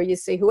Hay, or you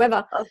see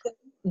whoever.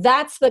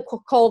 That's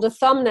called a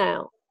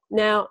thumbnail.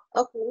 Now,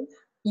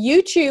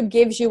 YouTube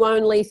gives you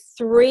only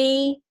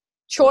 3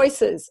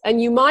 choices, and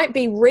you might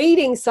be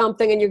reading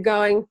something and you're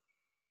going,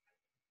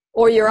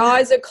 or your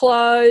eyes are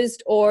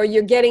closed, or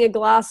you're getting a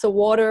glass of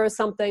water or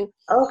something.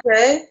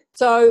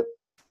 So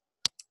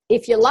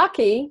if you're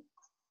lucky,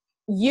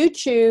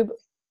 YouTube,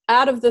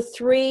 out of the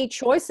 3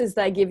 choices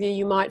they give you,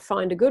 you might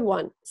find a good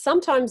one.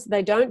 Sometimes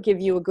they don't give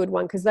you a good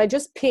one because they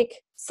just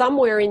pick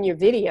somewhere in your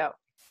video.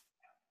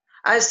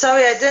 I'm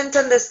sorry, I didn't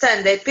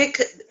understand. They pick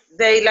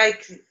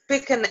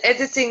an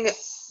editing,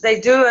 they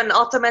do an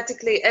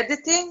automatically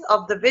editing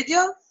of the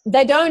video?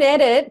 They don't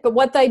edit, but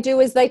what they do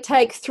is they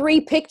take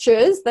 3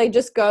 pictures. They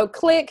just go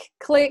click,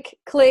 click,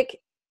 click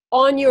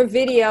on your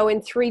video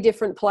in 3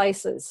 different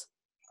places.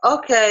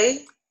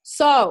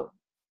 So,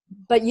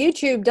 but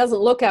YouTube doesn't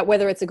look at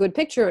whether it's a good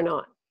picture or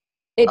not.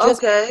 It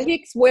just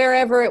picks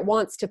wherever it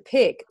wants to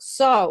pick.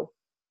 So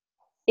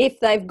if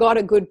they've got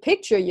a good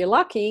picture, you're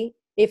lucky.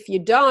 If you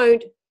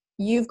don't,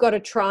 you've got to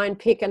try and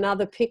pick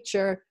another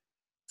picture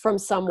from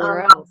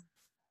somewhere else.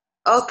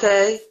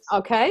 Okay.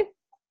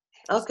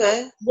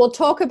 We'll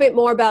talk a bit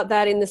more about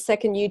that in the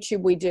second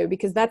YouTube we do,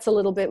 because that's a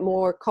little bit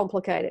more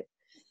complicated.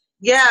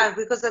 Yeah,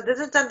 because I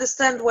didn't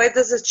understand where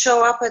does it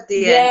show up at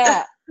the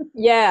end.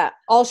 Yeah.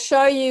 I'll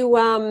show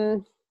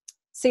you.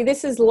 See,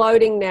 this is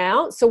loading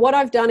now. So what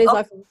I've done is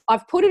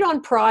I've put it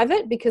on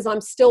private because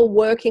I'm still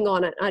working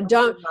on it. I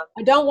don't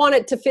want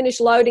it to finish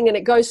loading and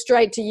it goes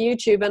straight to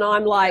YouTube and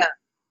I'm like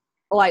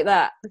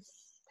that.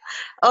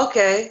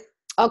 Okay.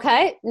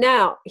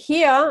 Now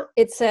here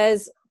it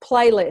says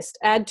playlist.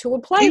 Add to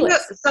a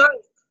playlist. Sorry.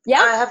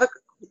 Yeah.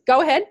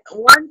 Go ahead.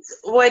 Once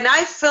when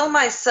I film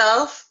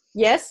myself.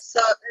 Yes. So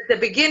at the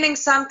beginning,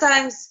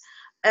 sometimes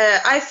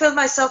I film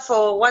myself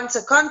for once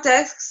a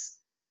context.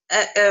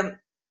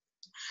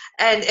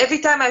 And every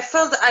time I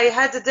filmed, I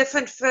had a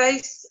different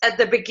face at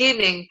the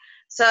beginning.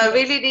 So I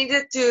really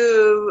needed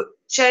to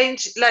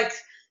change, like,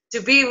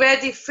 to be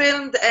ready,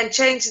 filmed, and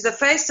change the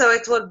face so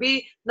it will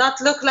be not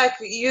look like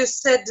you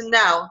said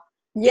now.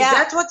 Yeah. Is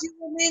that what you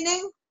were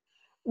meaning?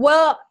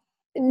 Well,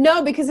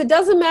 no, because it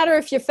doesn't matter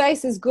if your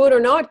face is good or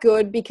not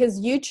good,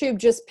 because YouTube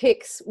just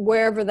picks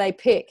wherever they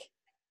pick.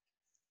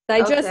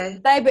 YouTube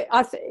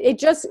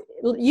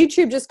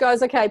just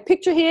goes, okay,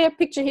 picture here,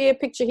 picture here,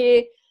 picture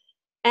here.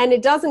 And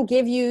it doesn't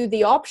give you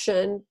the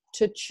option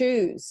to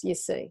choose, you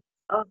see.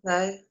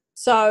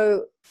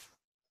 So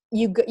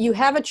you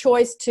have a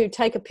choice to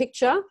take a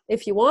picture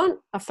if you want,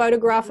 a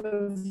photograph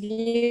of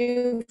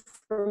you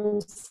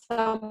from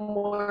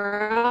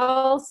somewhere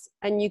else,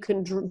 and you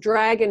can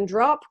drag and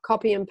drop,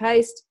 copy and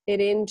paste it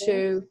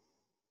into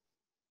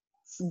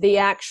the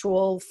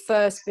actual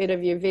first bit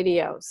of your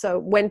video. So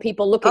when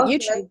people look at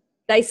YouTube,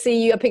 they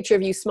see a picture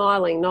of you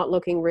smiling, not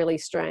looking really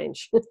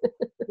strange.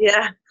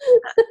 Yeah.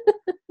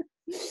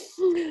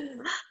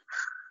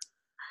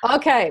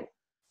 Okay,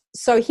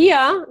 so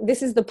here,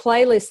 this is the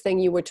playlist thing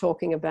you were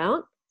talking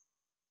about.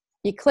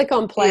 You click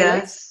on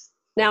playlist.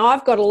 Now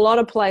I've got a lot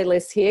of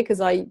playlists here because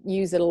I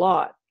use it a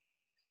lot.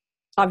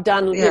 I've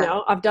done,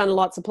 I've done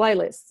lots of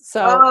playlists.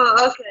 So,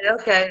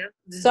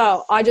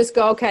 So I just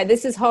go, okay,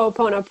 this is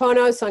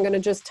Ho'oponopono, so I'm going to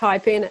just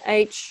type in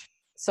H.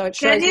 So it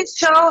shows. Can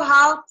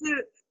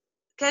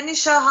you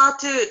show how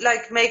to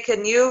like make a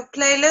new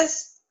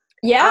playlist?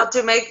 Yeah. How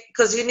to make,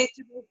 because you need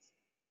to.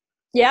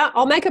 Yeah,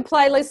 I'll make a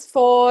playlist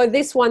for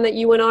this one that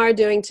you and I are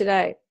doing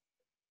today.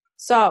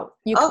 So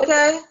you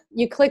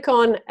click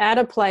on add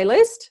a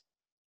playlist,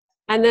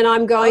 and then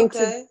I'm going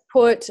to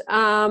put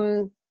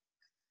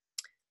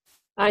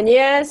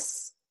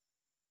Agnes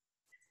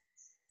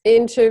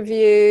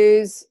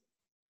interviews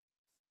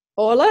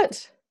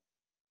Orlet.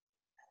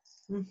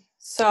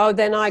 So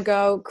then I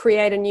go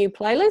create a new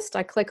playlist.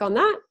 I click on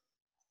that,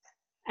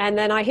 and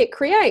then I hit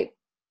create.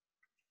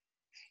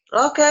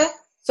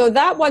 So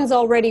that one's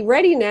already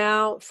ready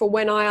now for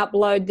when I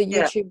upload the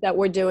YouTube that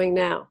we're doing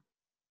now.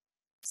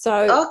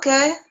 So,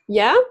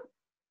 yeah.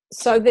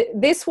 So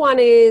this one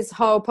is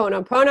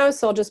Ho'oponopono.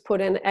 So I'll just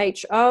put in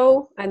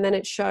H-O, and then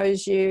it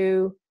shows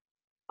you,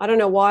 I don't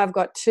know why I've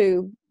got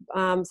 2.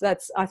 So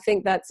I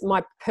think that's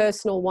my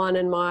personal one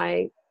and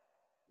my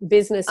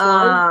business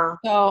one.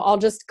 So I'll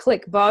just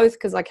click both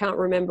because I can't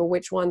remember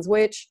which one's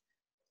which.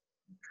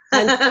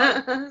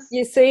 And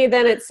you see,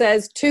 then it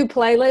says 2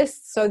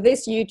 playlists. So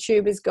this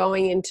YouTube is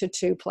going into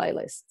 2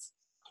 playlists.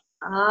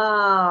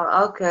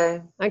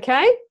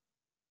 Okay.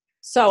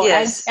 So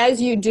as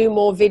you do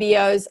more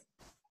videos,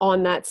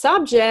 on that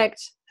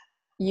subject,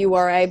 you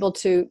are able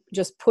to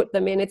just put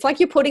them in. It's like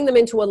you're putting them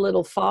into a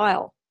little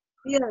file.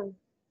 Yeah.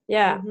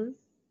 Yeah. Mm-hmm.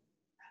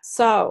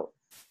 So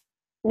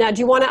now, do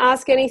you want to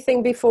ask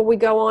anything before we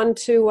go on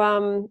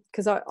to,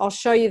 because I'll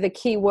show you the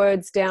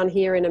keywords down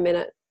here in a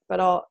minute, but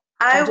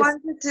I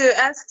wanted to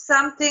ask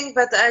something,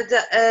 but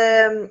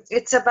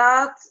it's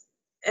about,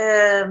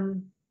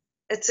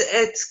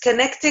 it's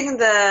connecting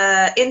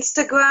the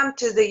Instagram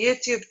to the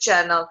YouTube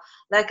channel.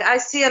 Like I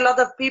see a lot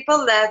of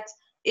people that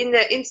in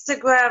the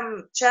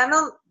Instagram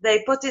channel,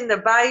 they put in the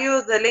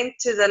bio the link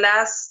to the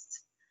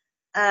last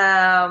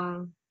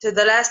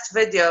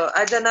video.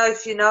 I don't know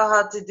if you know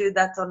how to do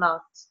that or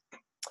not.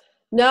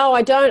 No,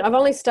 I don't. I've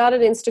only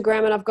started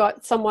Instagram and I've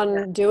got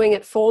someone doing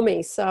it for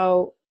me.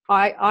 So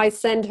I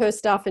send her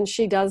stuff and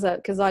she does it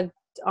because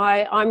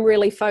I'm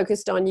really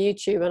focused on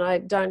YouTube and I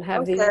don't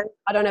have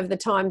the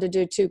time to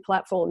do two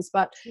platforms.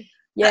 But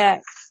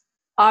yeah,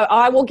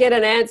 I will get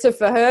an answer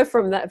for her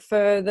from that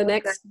for the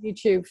next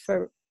YouTube.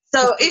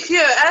 So if you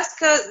ask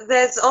her,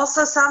 there's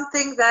also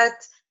something that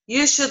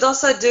you should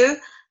also do,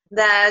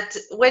 that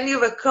when you're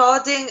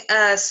recording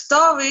a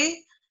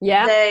story,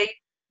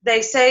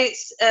 they say,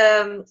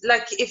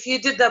 like if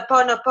you do the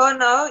pono,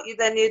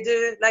 then you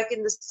do like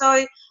in the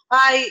story,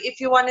 hi, if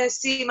you want to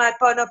see my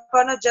pono,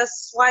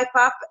 just swipe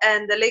up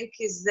and the link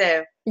is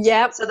there.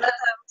 Yeah. So that I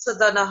also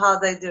don't know how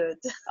they do it.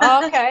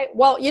 Okay.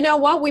 Well, you know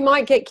what? We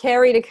might get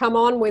Carrie to come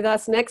on with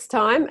us next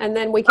time and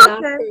then we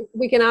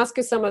can ask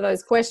her some of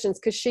those questions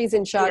because she's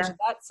in charge of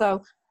that.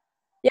 So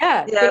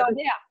yeah, good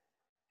idea.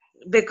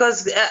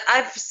 Because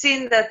I've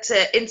seen that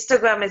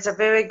Instagram is a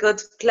very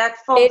good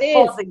platform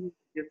for the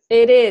YouTube.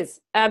 It is,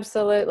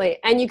 absolutely.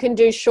 And you can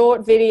do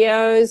short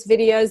videos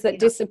that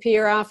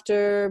disappear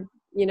after,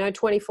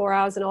 24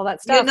 hours and all that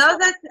stuff. You know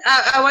that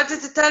I wanted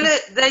to tell you,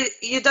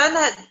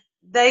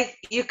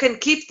 you can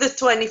keep the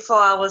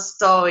 24-hour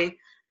story.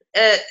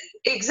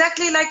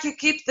 Exactly like you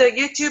keep the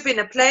YouTube in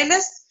a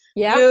playlist.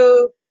 Yeah.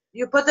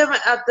 You put them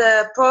at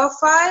the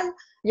profile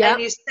and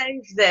you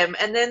save them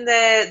and then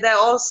they're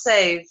all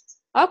saved.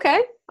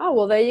 Okay. Oh,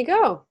 well, there you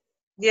go.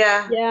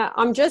 Yeah. Yeah.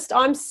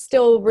 I'm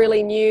still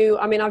really new.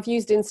 I mean, I've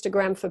used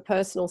Instagram for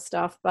personal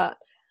stuff, but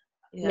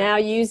now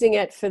using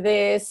it for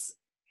this,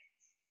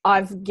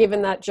 I've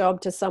given that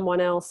job to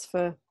someone else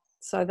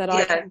so that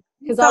I can,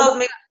 because I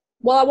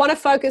want to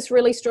focus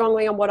really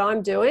strongly on what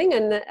I'm doing,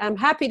 and I'm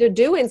happy to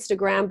do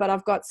Instagram, but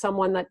I've got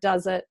someone that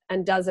does it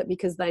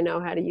because they know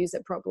how to use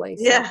it properly.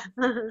 So,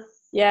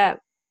 yeah.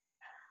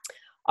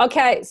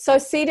 Okay. So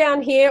see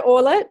down here,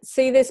 Orlet,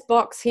 see this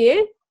box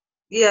here?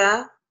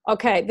 Yeah.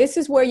 Okay, this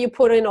is where you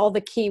put in all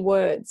the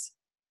keywords.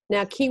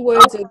 Now,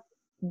 keywords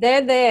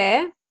they're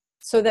there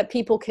so that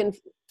people can,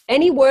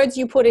 any words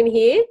you put in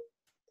here,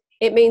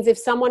 it means if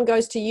someone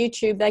goes to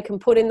YouTube, they can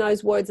put in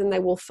those words and they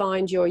will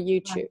find your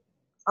YouTube.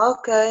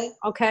 Okay.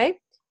 Okay,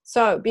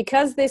 so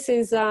because this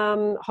is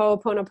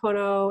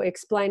Ho'oponopono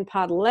Explained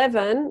Part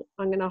 11,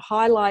 I'm going to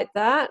highlight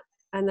that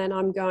and then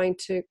I'm going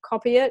to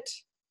copy it.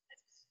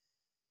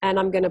 And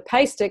I'm going to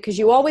paste it because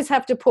you always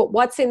have to put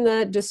what's in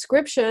the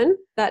description,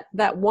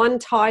 that one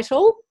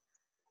title.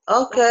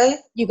 Okay.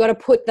 You got to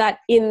put that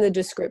in the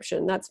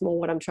description. That's more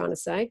what I'm trying to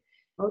say.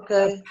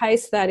 Okay. So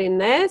paste that in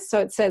there. So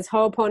it says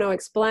Ho'opono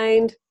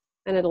Explained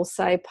and it'll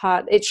say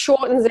part. It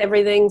shortens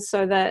everything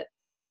so that,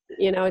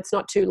 it's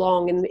not too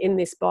long in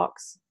this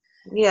box.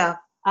 Yeah.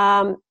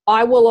 I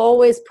will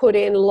always put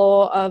in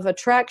Law of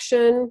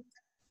Attraction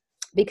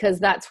because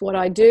that's what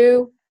I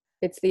do.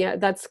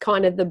 That's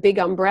kind of the big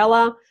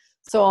umbrella.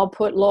 So I'll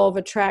put Law of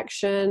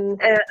Attraction.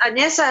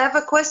 Agnes, I have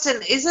a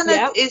question. Is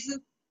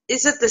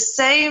it the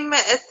same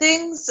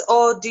things,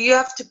 or do you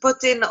have to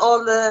put in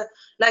all the,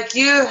 like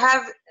you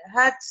have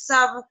had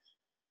some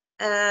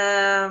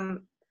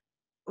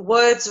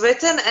words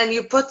written and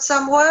you put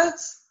some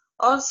words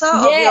also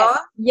of your?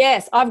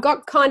 Yes. I've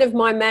got kind of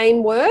my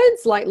main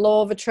words like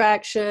Law of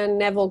Attraction,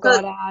 Neville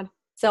Goddard,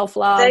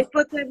 self-love. They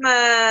put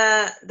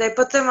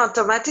them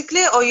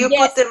automatically, or you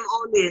put them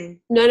all in?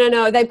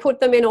 No. They put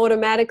them in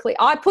automatically.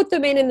 I put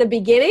them in the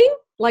beginning.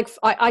 Like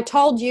I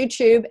told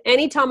YouTube,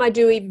 anytime I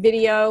do a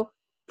video,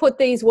 put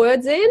these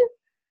words in.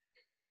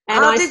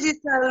 And how did you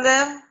tell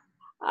them?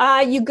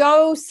 You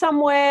go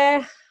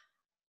somewhere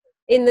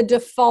in the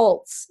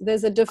defaults.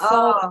 There's a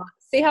default. Oh.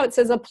 See how it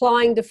says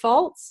applying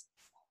defaults?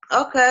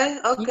 Okay.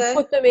 You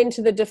put them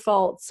into the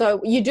default. So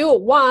you do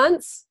it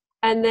once,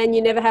 and then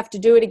you never have to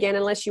do it again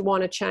unless you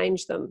want to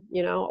change them,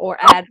 or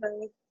add.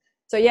 Okay.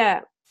 So,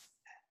 yeah.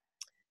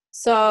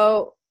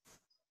 So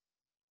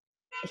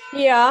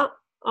here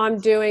I'm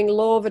doing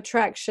Law of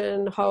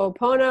Attraction,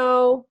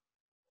 Ho'opono.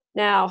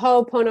 Now,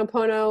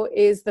 Ho'oponopono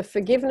is the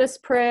forgiveness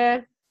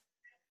prayer.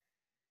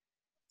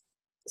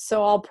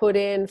 So I'll put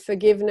in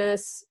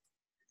forgiveness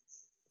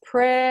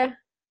prayer.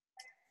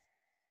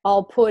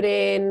 I'll put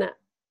in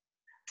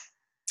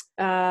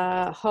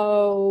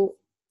Ho'opono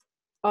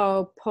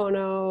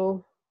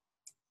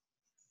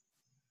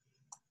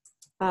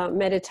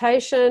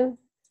meditation.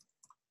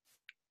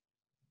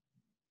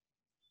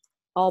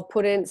 I'll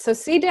put in, so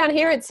see down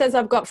here it says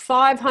I've got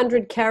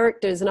 500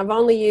 characters and I've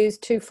only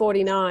used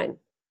 249.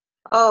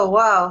 Oh,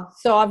 wow.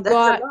 So I've That's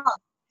got, a lot.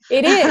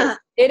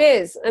 it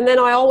is. And then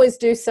I always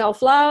do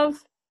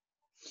self-love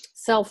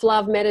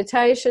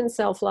meditation,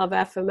 self-love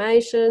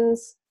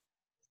affirmations.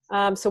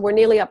 So we're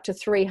nearly up to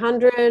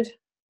 300.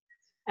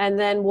 And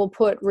then we'll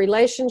put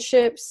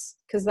relationships,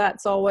 because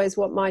that's always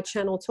what my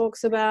channel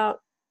talks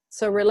about.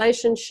 So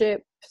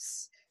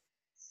relationships,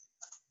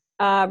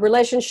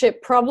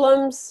 relationship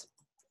problems.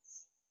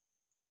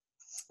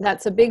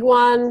 That's a big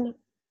one.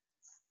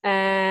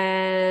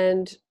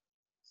 And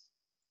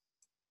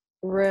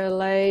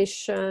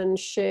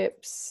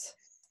relationships,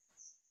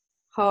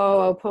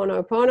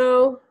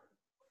 ho'oponopono.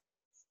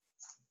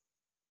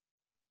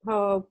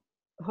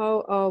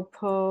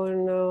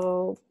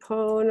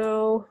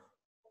 Ho'oponopono.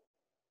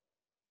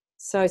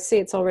 So see,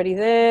 it's already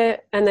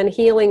there. And then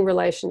healing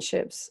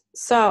relationships.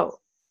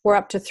 So we're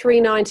up to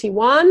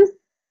 391.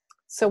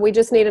 So we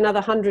just need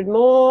another 100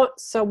 more.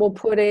 So we'll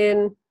put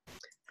in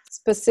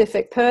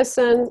specific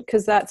person,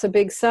 because that's a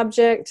big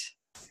subject.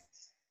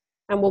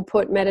 And we'll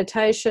put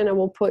meditation, and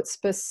we'll put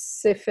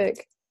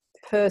specific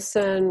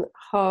person,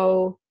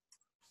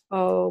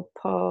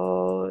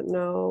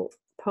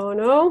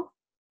 ho'oponopono.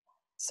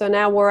 So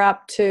now we're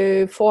up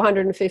to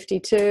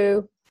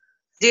 452.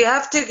 Do you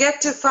have to get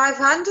to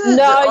 500?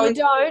 No, you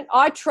don't.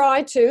 I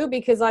try to,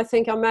 because I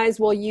think I may as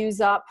well use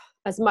up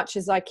as much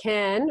as I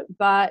can.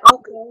 But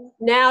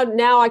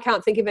now I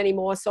can't think of any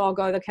more, so I'll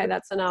go, okay,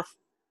 that's enough.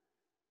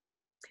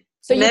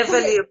 So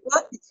Neville,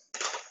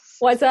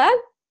 what's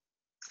that?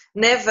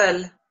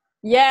 Neville.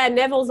 Yeah,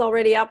 Neville's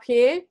already up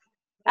here.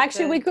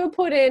 Actually, we could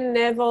put in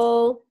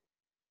Neville,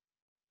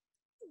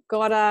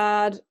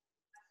 Goddard,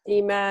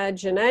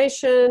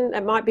 imagination.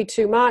 It might be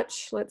too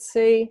much. Let's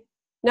see.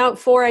 No,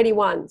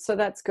 481. So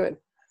that's good.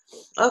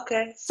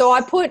 Okay. So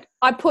I put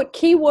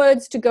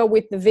keywords to go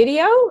with the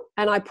video,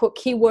 and I put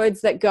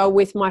keywords that go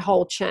with my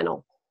whole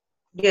channel.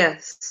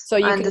 Yes. So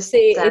you can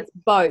see it's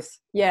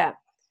both. Yeah.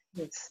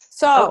 Yes.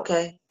 So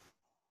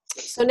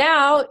So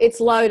now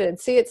it's loaded.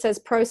 See, it says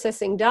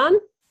processing done.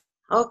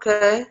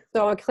 Okay.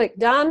 So I click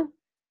done.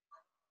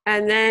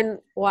 And then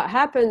what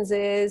happens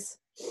is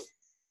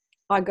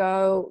I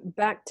go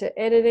back to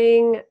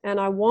editing, and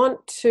I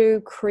want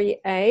to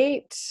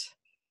create,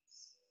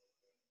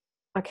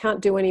 I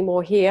can't do any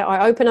more here.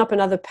 I open up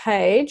another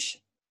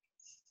page,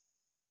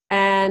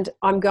 and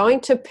I'm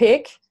going to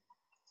pick,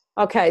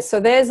 okay, so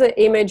there's an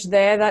image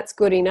there. That's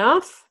good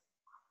enough.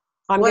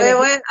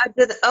 Okay.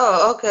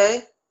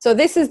 So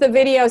this is the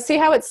video. See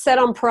how it's set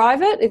on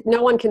private?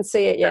 No one can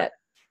see it yet.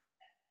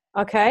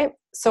 Okay.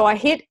 So I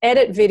hit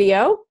edit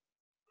video.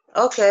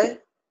 Okay.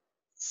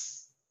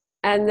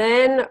 And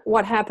then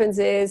what happens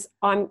is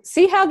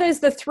see how there's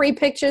the 3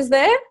 pictures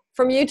there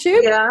from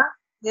YouTube? Yeah.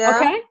 Yeah.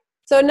 Okay.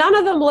 So none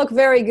of them look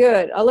very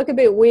good. I look a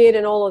bit weird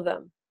in all of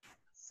them.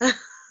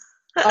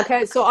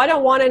 Okay. So I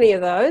don't want any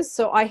of those.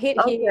 So I hit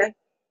here,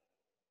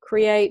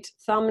 create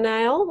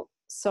thumbnail.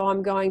 So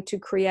I'm going to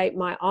create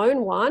my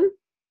own one.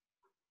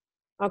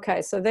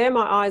 Okay, so there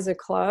my eyes are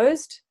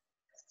closed.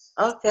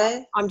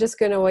 Okay. I'm just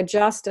going to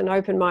adjust and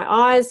open my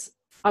eyes.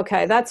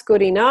 Okay, that's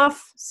good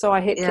enough. So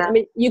I hit, I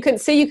mean, you can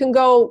see you can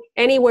go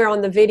anywhere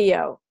on the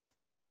video.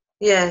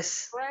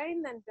 Yes.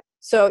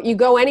 So you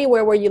go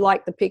anywhere where you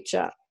like the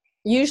picture.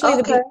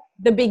 Usually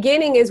the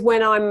beginning is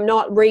when I'm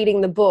not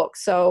reading the book.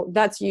 So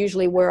that's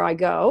usually where I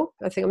go.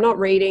 I think I'm not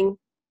reading.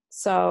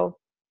 So,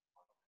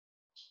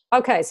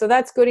 okay, so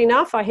that's good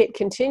enough. I hit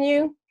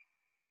continue.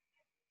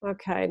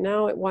 Okay,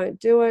 no, it won't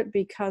do it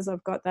because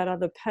I've got that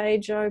other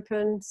page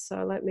open.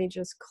 So let me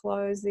just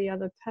close the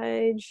other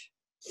page.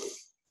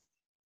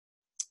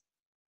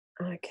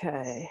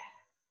 Okay.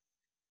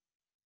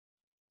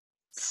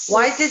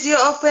 Why did you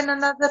open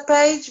another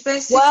page,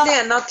 basically,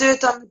 and not do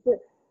it on the...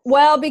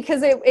 Well,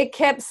 because it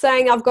kept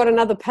saying I've got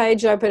another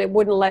page open. It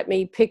wouldn't let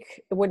me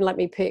pick. It wouldn't let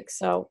me pick.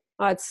 So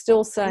it's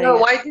still saying. No,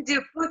 why did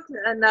you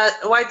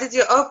why did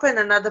you open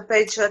another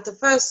page at the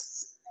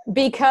first?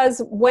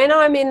 Because when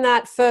I'm in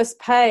that first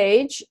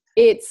page,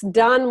 it's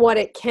done what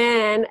it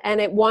can,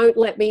 and it won't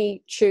let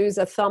me choose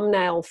a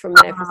thumbnail from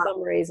there for some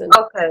reason.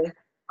 Okay.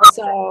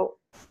 So,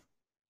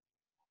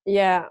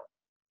 yeah,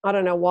 I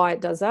don't know why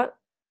it does that.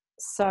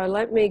 So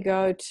let me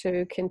go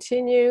to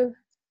continue.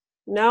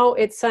 No,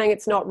 it's saying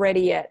it's not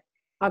ready yet.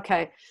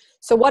 Okay.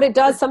 So what it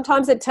does,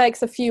 sometimes it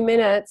takes a few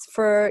minutes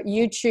for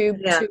YouTube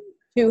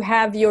to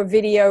have your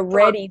video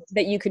ready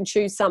that you can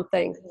choose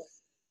something.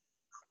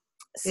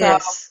 So,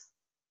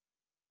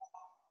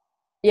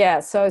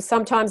 yeah, so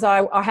sometimes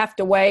I have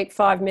to wait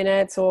 5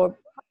 minutes or,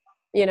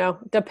 you know,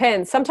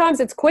 depends. Sometimes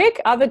it's quick,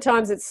 other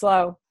times it's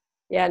slow.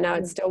 Yeah, no,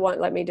 it still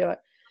won't let me do it.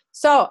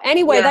 So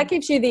anyway, that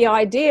gives you the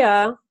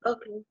idea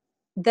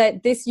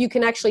that you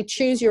can actually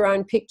choose your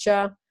own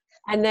picture.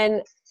 And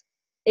then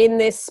in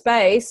this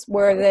space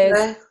where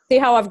there's, see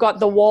how I've got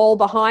the wall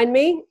behind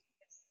me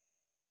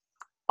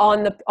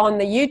on the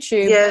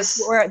YouTube? Yes.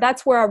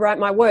 That's where I write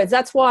my words.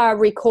 That's why I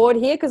record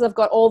here, because I've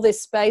got all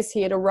this space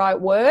here to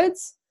write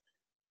words.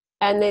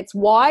 And it's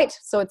white,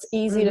 so it's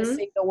easy to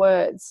see the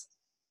words.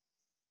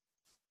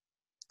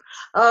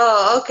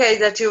 Oh, okay,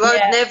 that you wrote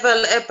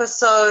Neville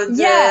episode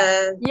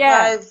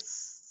 5.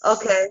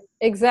 Okay.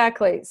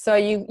 Exactly. So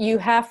you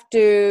have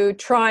to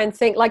try and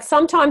think, like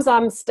sometimes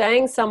I'm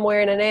staying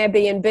somewhere in an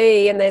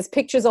Airbnb and there's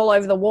pictures all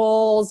over the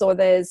walls or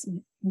there's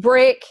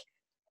brick.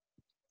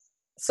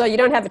 So you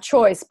don't have a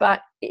choice.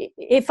 But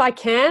if I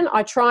can,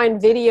 I try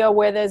and video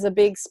where there's a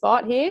big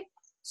spot here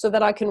so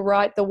that I can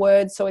write the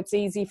words so it's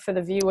easy for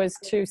the viewers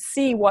to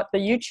see what the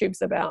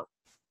YouTube's about.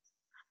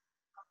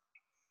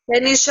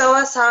 Can you show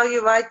us how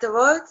you write the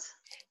words?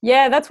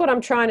 Yeah, that's what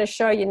I'm trying to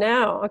show you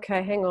now.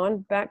 Okay, hang on.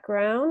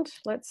 Background.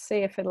 Let's see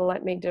if it'll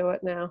let me do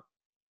it now.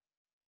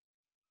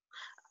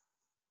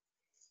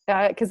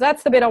 Because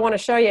that's the bit I want to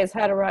show you is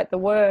how to write the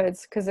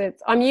words. Because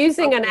I'm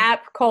using an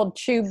app called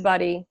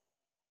TubeBuddy.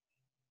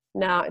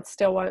 No, it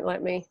still won't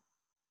let me.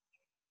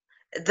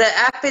 The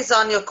app is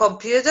on your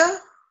computer?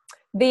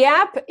 The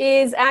app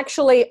is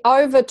actually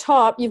over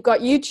top. You've got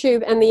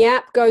YouTube and the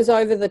app goes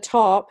over the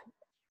top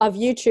of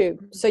YouTube.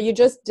 So you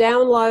just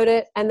download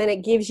it and then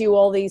it gives you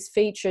all these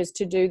features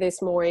to do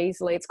this more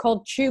easily. It's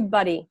called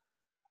TubeBuddy.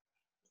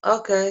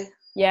 Okay.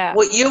 Yeah.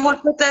 Well, you will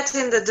put that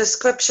in the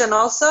description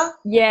also?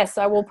 Yes,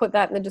 I will put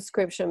that in the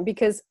description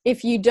because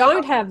if you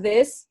don't have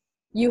this,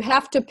 you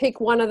have to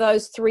pick one of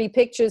those 3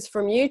 pictures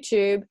from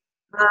YouTube.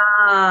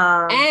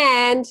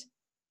 And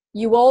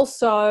you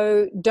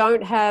also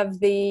don't have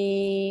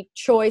the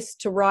choice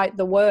to write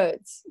the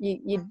words.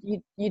 You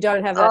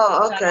don't have that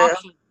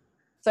option.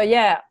 So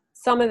yeah,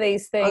 some of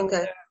these things.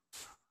 Okay.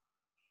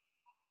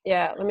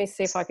 Yeah, let me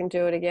see if I can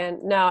do it again.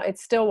 No, it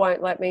still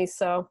won't let me.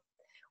 So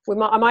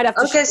I might have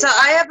to. Okay, so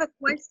I have a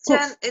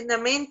question in the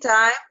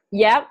meantime.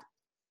 Yep.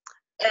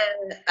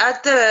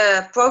 At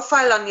the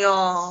profile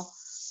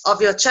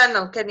of your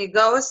channel, can you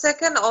go a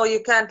second, or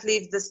you can't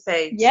leave this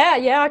page?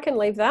 Yeah, I can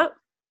leave that.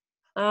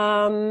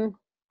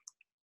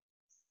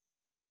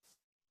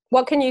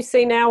 What can you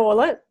see now,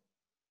 Orlet?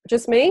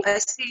 Just me? I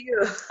see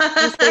you.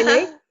 You see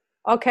me?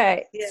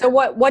 Okay. Yeah. So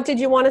what did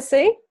you want to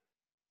see?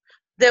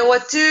 There were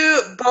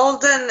 2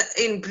 golden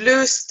in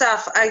blue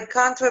stuff. I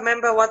can't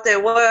remember what they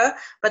were,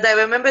 but I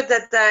remember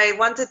that I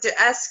wanted to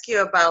ask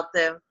you about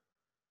them.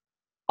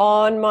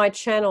 On my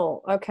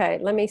channel. Okay,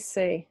 let me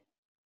see.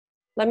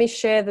 Let me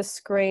share the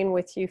screen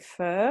with you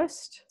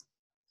first.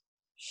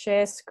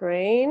 Share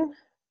screen.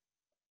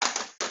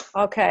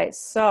 Okay,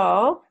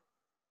 so.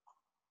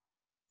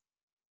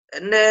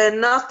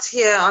 Not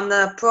here on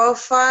the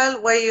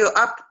profile where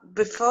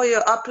before you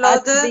uploaded.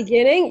 At the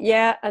beginning,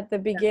 yeah, at the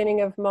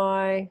beginning of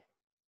my.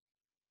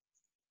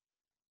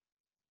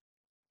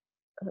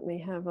 Let me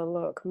have a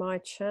look. My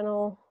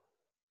channel.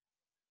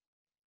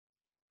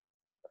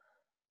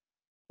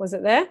 Was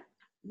it there?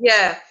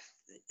 Yeah.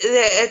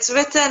 It's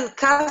written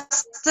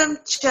custom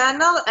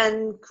channel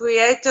and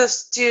creator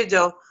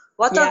studio.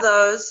 What are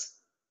those?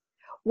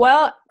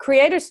 Well,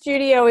 creator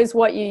studio is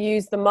what you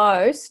use the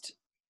most.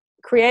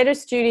 Creator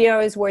studio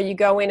is where you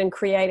go in and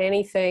create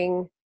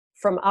anything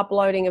from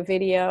uploading a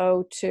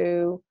video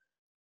to,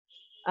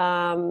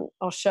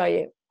 I'll show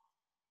you.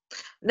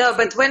 No,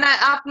 but when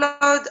I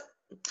upload,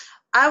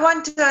 I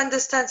want to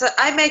understand. So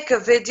I make a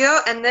video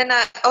and then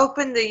I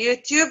open the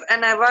YouTube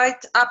and I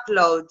write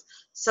upload.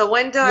 So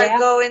when do I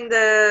go in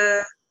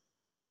the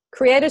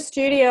Creator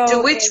Studio?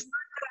 To which?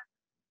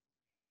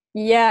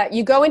 Yeah,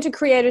 you go into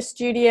Creator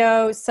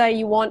Studio. Say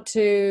you want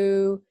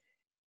to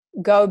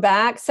go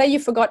back. Say you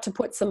forgot to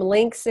put some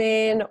links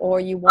in, or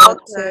you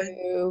want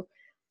to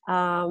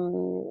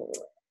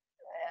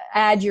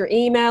add your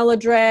email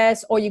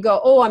address, or you go,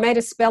 oh, I made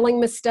a spelling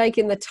mistake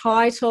in the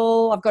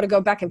title. I've got to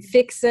go back and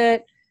fix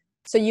it.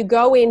 So you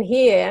go in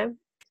here,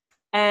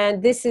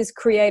 and this is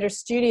Creator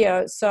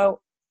Studio. So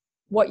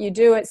what you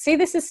do, see,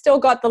 this has still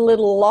got the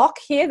little lock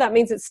here. That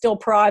means it's still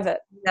private.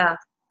 Yeah.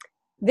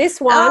 This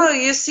one. Oh,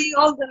 you see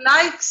all the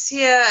likes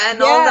here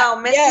and all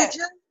our messages?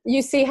 Yeah.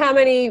 You see how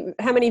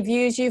many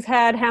views you've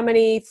had, how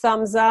many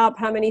thumbs up,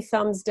 how many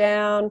thumbs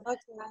down.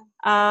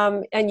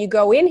 Okay. And you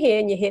go in here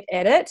and you hit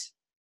edit.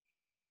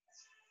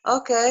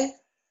 Okay.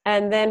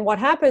 And then what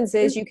happens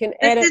is you can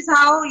edit. This is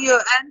how you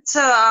answer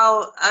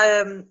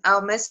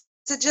our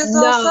messages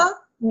also?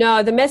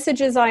 No, the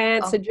messages I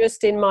answer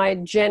just in my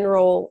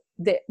general.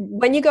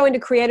 When you go into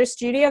Creator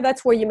Studio,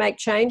 that's where you make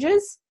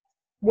changes.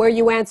 Where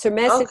you answer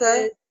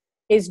messages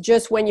is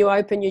just when you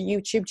open your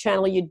YouTube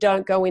channel. You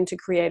don't go into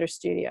Creator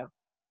Studio.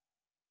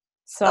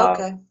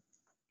 So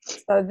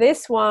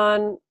this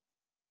one,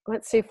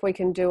 let's see if we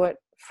can do it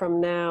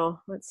from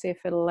now. Let's see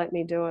if it'll let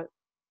me do it.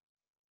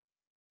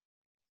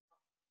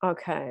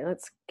 Okay,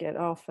 let's get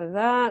off of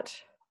that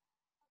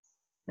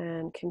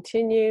and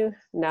continue.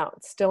 No,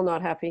 it's still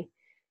not happy.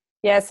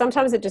 Yeah,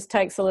 sometimes it just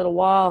takes a little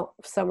while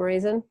for some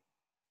reason.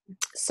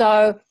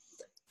 So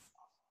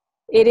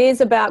it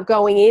is about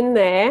going in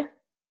there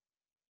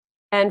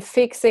and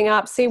fixing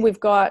up. See, we've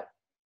got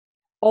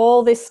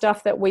all this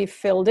stuff that we've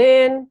filled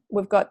in.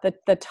 We've got the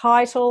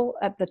title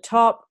at the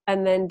top,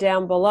 and then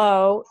down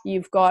below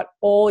you've got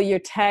all your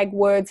tag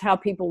words, how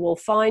people will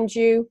find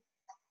you.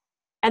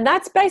 And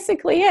that's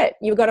basically it.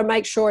 You've got to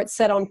make sure it's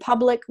set on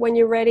public when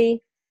you're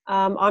ready.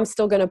 I'm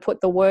still going to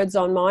put the words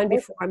on mine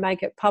before I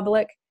make it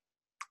public.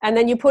 And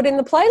then you put in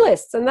the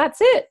playlists, and that's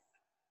it.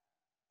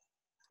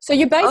 So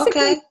you're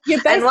basically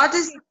and what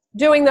is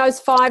doing those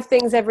 5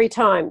 things every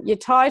time. Your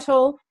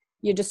title,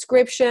 your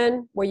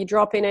description, where you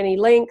drop in any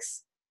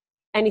links,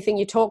 anything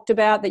you talked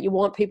about that you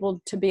want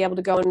people to be able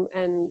to go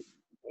and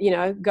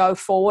go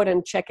forward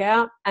and check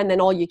out, and then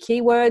all your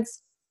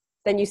keywords.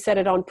 Then you set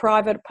it on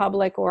private,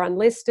 public, or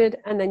unlisted,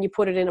 and then you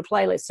put it in a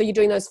playlist. So you're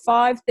doing those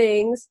 5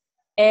 things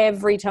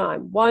every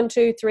time. 1,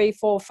 2, 3,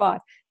 4, 5.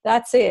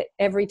 That's it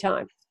every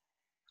time.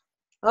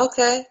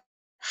 Okay.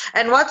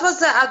 And what was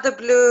the other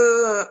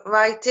blue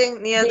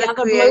writing near the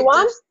other blue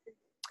one?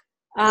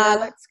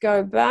 Let's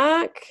go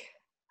back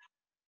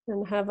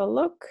and have a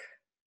look.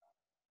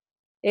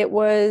 It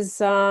was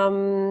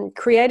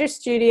Creator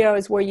Studio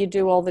is where you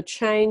do all the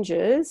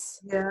changes.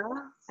 Yeah.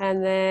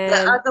 And then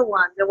the other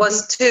one, there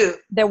was 2.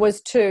 There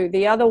was 2.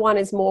 The other one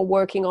is more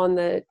working on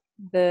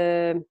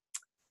the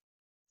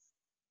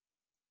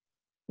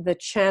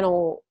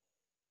channel,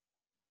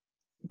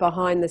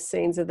 behind the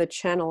scenes of the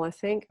channel, I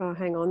think. Oh,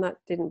 hang on, that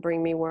didn't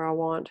bring me where I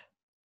want.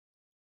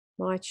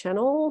 My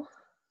channel.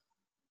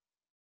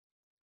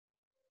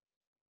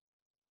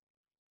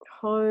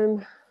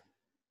 Home.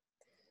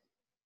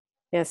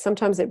 Yeah,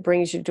 sometimes it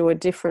brings you to a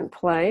different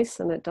place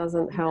and it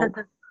doesn't help.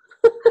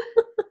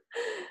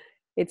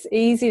 It's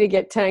easy to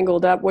get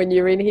tangled up when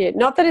you're in here.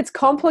 Not that it's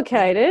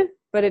complicated,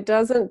 but it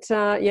doesn't,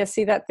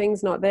 see that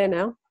thing's not there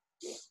now.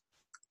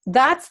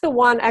 That's the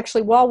one,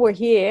 actually, while we're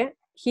here,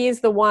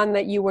 here's the one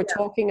that you were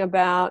talking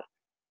about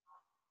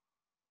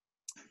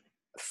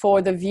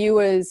for the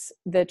viewers,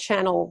 the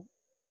channel.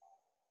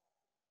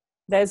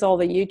 There's all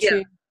the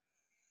YouTube.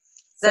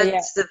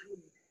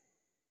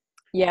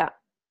 Yeah.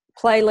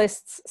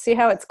 Playlists. See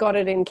how it's got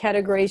it in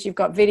categories? You've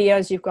got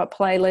videos, you've got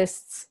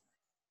playlists.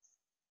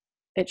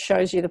 It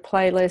shows you the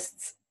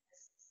playlists,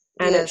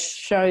 and it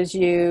shows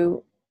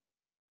you,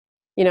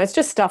 it's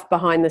just stuff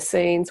behind the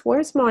scenes.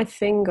 Where's my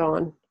thing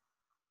gone?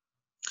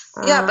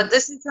 Yeah, but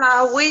this is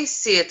how we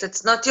see it.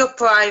 It's not your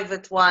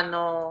private one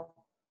or...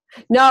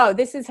 No,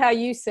 this is how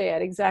you see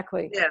it.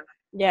 Exactly.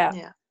 Yeah.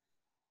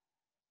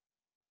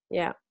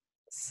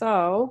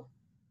 So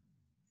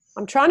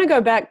I'm trying to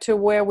go back to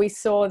where we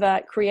saw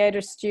that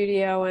Creator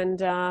Studio and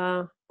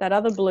that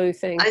other blue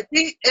thing. I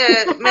think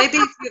maybe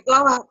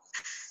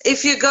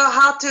if you go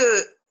how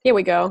to... Here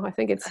we go. I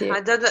think it's here.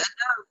 I don't know.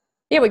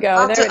 Here we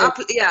go. There it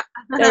is. Yeah.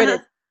 There it is.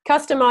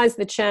 Customize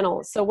the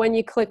channel. So when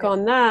you click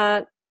on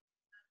that,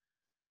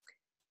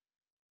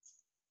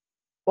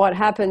 what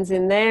happens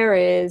in there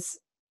is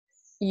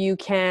you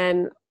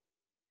can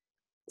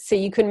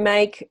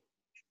make,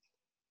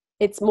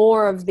 it's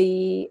more of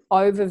the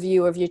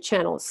overview of your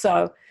channel.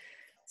 So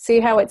see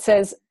how it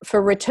says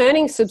for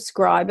returning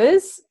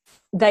subscribers,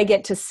 they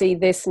get to see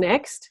this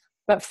next.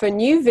 But for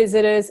new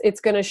visitors,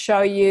 it's going to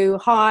show you,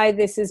 hi,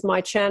 this is my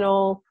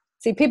channel.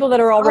 See, people that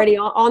are already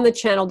on the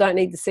channel don't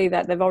need to see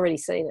that. They've already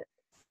seen it.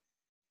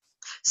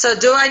 So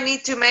do I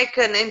need to make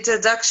an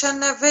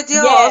introduction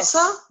video also?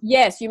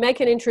 Yes, you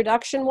make an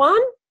introduction one,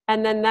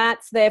 and then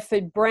that's there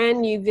for brand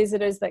new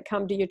visitors that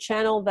come to your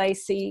channel. They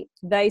see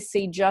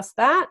just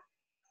that.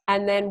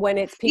 And then when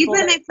it's people...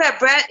 Even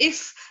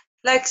if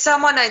like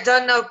someone I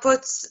don't know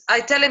I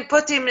tell him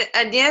put him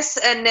Agnes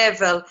and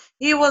Neville,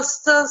 he will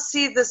still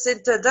see this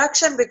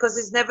introduction because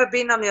he's never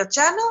been on your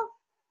channel?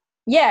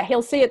 Yeah,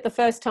 he'll see it the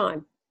first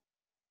time.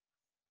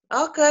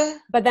 Okay.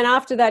 But then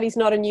after that, he's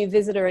not a new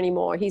visitor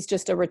anymore. He's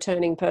just a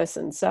returning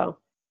person. So,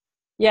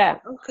 yeah.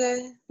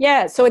 Okay.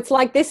 Yeah, so it's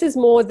like this is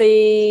more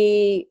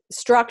the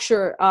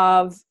structure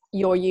of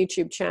your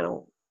YouTube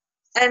channel.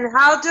 And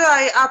how do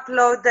I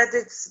upload that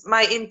it's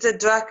my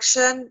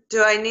introduction?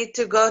 Do I need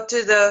to go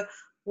to the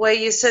where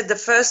you said the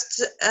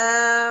first...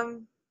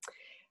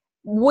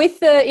 With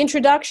the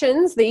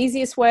introductions, the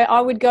easiest way, I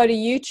would go to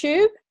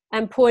YouTube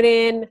and put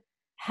in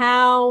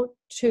how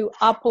to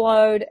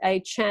upload a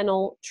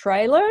channel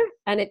trailer,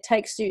 and it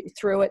takes you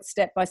through it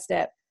step by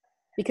step.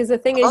 Because the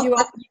thing is,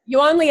 you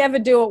only ever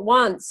do it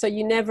once, so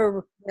you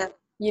never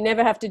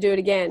have to do it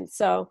again.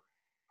 So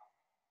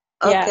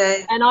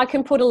and I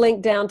can put a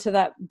link down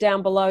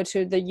below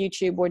to the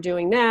YouTube we're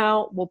doing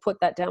now. We'll put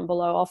that down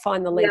below. I'll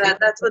find the link. Yeah,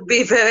 that would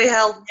be very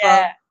helpful.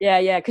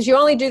 Yeah. Because you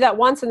only do that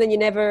once, and then you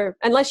never,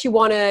 unless you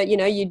want to,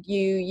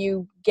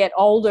 you get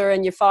older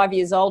and you're 5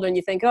 years older and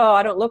you think, oh,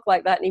 I don't look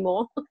like that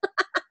anymore.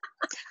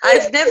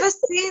 I've never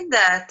seen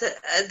that.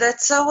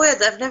 That's so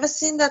weird. I've never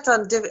seen that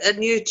on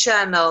new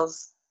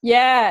channels.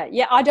 Yeah.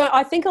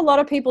 I think a lot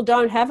of people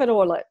don't have it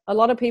all. A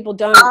lot of people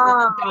don't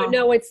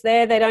know it's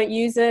there. They don't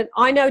use it.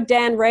 I know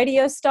Dan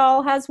Radio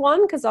Style has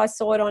one because I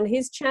saw it on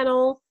his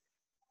channel.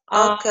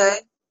 Okay.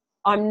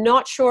 I'm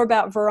not sure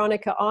about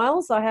Veronica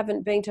Isles. I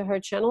haven't been to her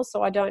channel,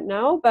 so I don't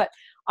know. But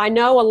I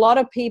know a lot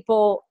of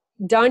people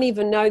don't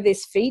even know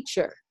this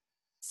feature.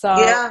 So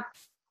yeah.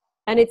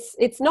 And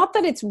it's not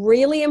that it's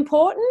really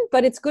important,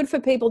 but it's good for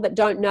people that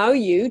don't know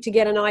you to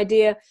get an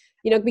idea,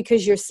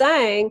 because you're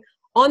saying,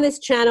 on this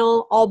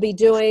channel, I'll be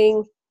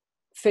doing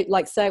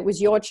like say it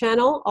was your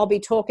channel, I'll be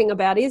talking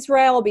about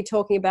Israel, I'll be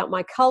talking about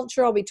my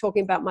culture, I'll be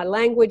talking about my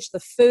language, the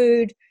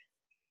food,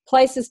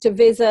 places to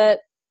visit,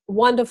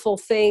 wonderful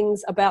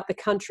things about the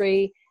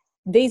country.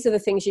 These are the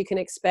things you can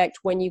expect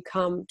when you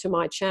come to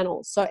my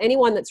channel. So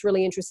anyone that's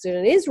really interested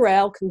in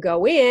Israel can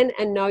go in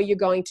and know you're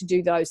going to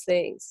do those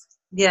things.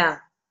 Yeah.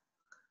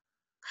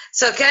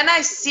 So can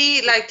I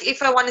see, like,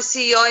 if I want to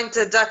see your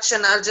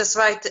introduction, I'll just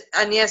write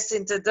Agnes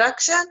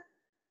introduction?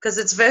 Because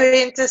it's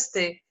very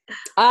interesting.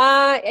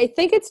 I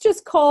think it's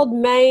just called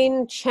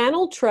main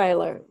channel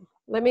trailer.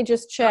 Let me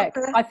just check.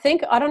 Okay.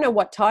 I don't know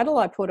what title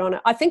I put on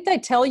it. I think they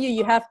tell you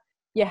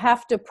you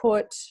have to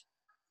put,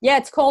 yeah,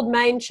 it's called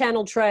main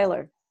channel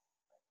trailer.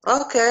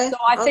 Okay. So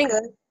I think,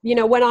 you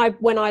know, when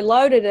I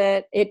loaded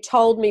it, it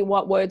told me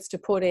what words to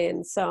put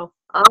in. So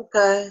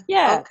okay.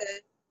 Yeah. Okay.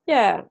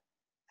 Yeah.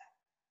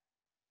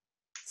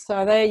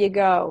 So there you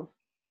go.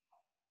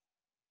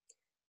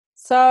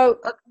 So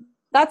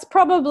that's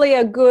probably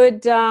a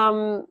good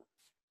thing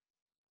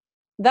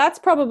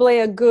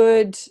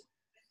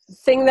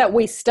that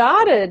we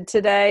started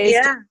today.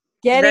 Yeah.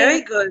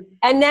 Very good.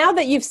 And now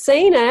that you've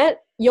seen it,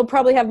 you'll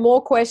probably have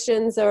more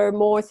questions or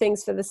more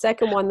things for the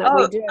second one that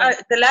we do.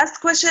 The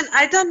last question,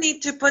 I don't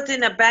need to put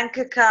in a bank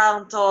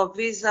account or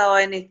Visa or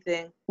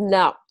anything.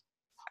 No.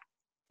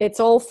 It's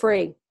all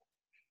free.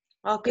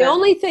 Okay. The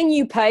only thing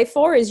you pay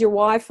for is your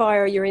Wi-Fi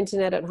or your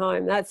internet at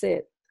home. That's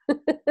it.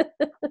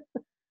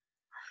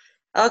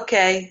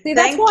 Okay. See,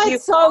 that's why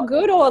it's so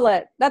good,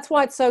 Orlet. That's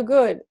why it's so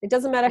good. It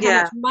doesn't matter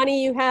how much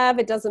money you have.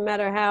 It doesn't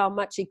matter how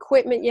much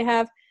equipment you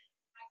have.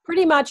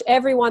 Pretty much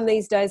everyone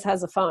these days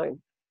has a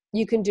phone.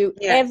 You can do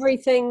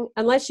everything,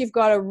 unless you've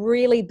got a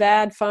really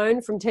bad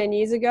phone from 10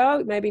 years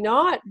ago, maybe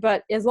not.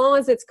 But as long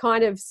as it's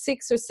kind of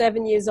 6 or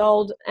 7 years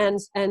old and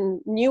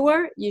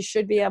newer, you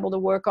should be able to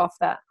work off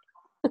that.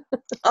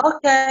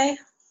 Okay.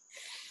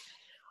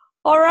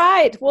 All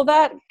right. Well,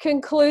 that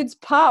concludes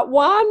part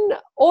 1.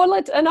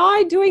 Orlet and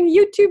I doing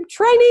YouTube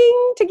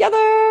training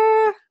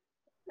together.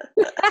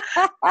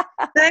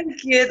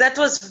 Thank you. That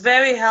was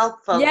very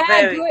helpful. Yeah,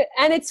 very good.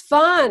 And it's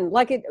fun.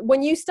 Like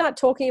when you start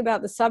talking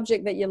about the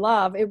subject that you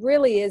love, it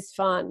really is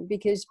fun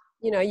because,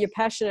 you know, you're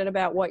passionate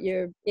about what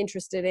you're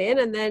interested in.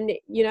 And then,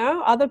 you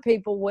know, other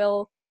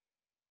people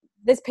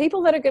there's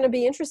people that are going to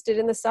be interested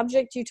in the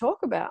subject you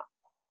talk about.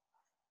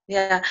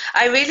 Yeah,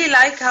 I really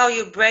like how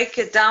you break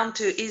it down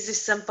to easy,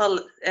 simple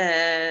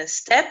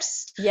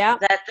steps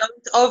that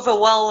don't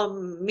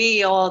overwhelm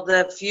me or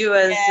the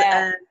viewers.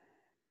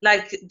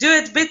 Like do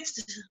it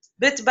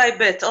bit by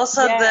bit.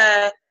 Also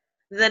the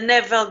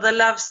Neville, the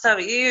love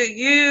story.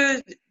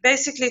 You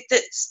basically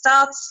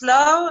start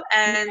slow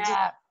and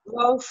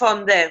go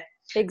from there.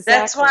 Exactly.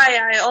 That's why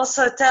I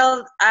also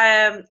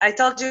I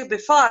told you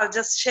before, I'll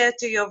just share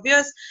to your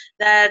viewers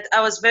that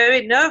I was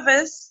very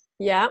nervous.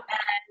 Yeah.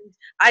 And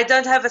I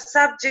don't have a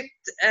subject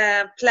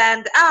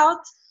planned out.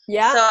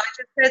 Yeah. So I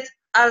just said,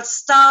 I'll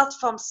start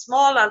from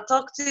small. I'll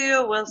talk to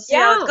you. We'll see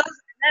how it goes.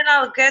 And then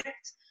I'll get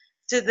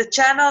to the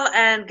channel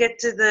and get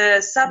to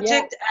the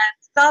subject and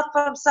start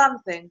from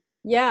something.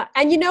 Yeah.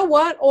 And you know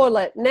what,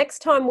 Orlet? Next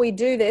time we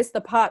do this,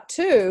 the part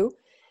 2,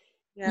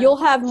 you'll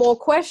have more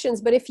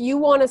questions. But if you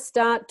want to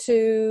start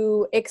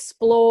to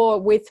explore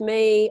with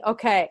me,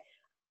 okay,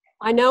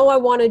 I know I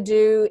want to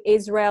do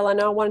Israel. I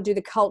know I want to do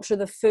the culture,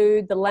 the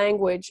food, the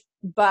language,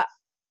 but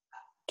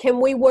can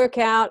we work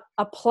out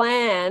a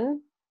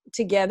plan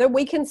together?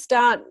 We can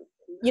start,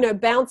 you know,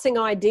 bouncing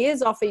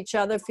ideas off each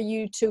other for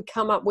you to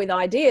come up with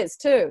ideas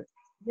too.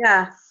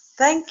 Yeah,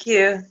 thank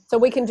you. So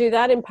we can do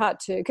that in part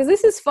 2 because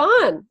this is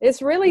fun.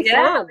 It's really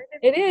fun.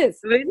 It is.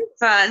 Really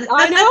fun.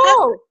 I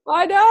know.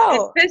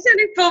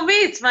 Especially for me,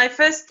 it's my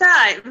first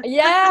time.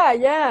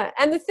 Yeah.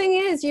 And the thing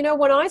is, you know,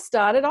 when I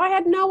started, I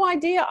had no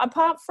idea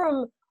apart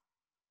from,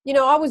 you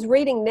know, I was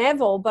reading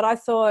Neville, but I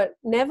thought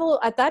Neville,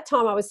 at that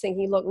time I was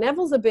thinking, look,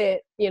 Neville's a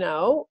bit, you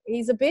know,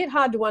 he's a bit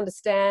hard to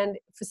understand.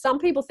 For some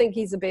people think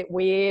he's a bit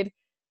weird.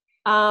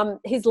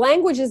 His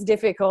language is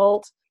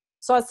difficult.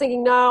 So I was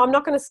thinking, no, I'm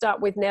not going to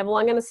start with Neville.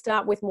 I'm going to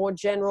start with more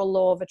general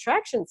law of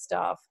attraction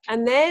stuff.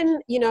 And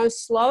then, you know,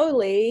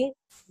 slowly,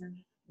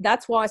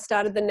 that's why I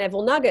started the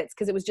Neville Nuggets,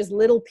 because it was just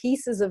little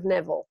pieces of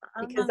Neville,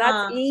 because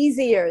that's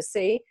easier,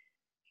 see?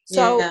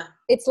 So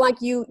it's like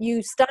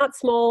you start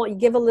small, you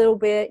give a little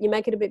bit, you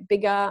make it a bit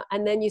bigger,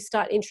 and then you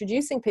start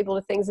introducing people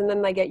to things, and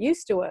then they get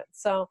used to it.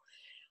 So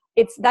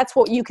that's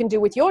what you can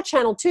do with your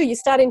channel too. You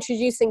start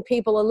introducing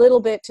people a little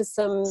bit to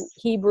some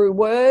Hebrew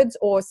words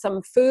or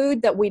some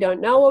food that we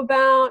don't know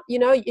about. You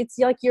know, it's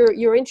like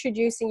you're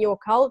introducing your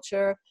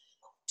culture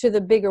to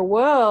the bigger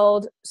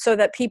world so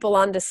that people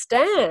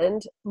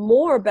understand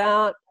more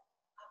about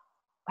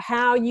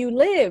how you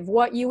live,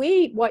 what you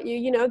eat,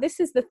 you know, this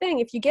is the thing.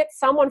 If you get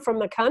someone from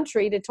the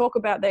country to talk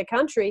about their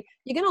country,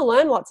 you're going to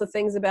learn lots of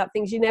things about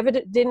things you never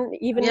didn't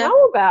even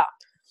know about.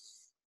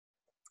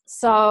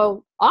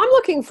 So I'm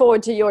looking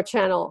forward to your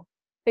channel.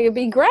 I think it'd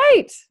be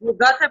great. You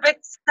got a bit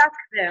stuck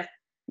there.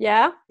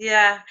 Yeah?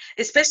 Yeah.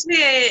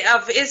 Especially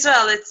of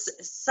Israel. It's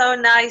so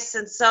nice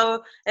and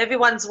so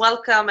everyone's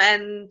welcome.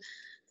 And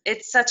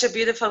it's such a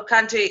beautiful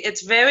country.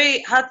 It's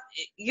very hot.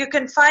 You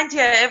can find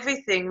here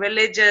everything,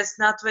 religious,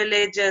 not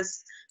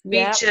religious,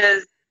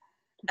 beaches.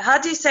 How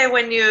do you say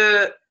when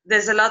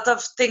there's a lot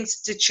of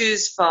things to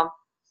choose from?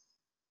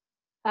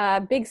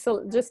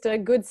 Just a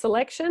good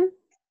selection.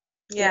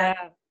 Yeah.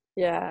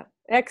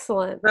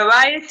 Excellent.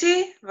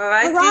 Variety.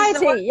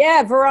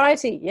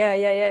 Variety.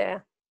 Yeah.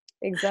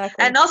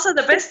 Exactly. And also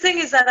the best thing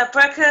is that I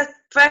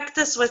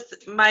practice with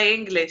my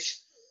English.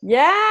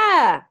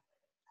 Yeah.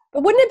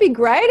 But wouldn't it be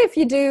great if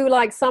you do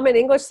like some in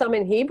English, some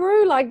in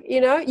Hebrew? Like,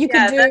 you know, you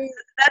could do.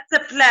 That's the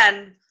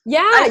plan.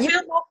 Yeah. I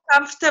feel more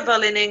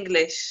comfortable in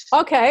English.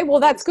 Okay.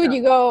 Well, that's good.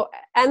 You go,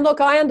 and look,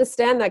 I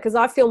understand that because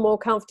I feel more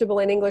comfortable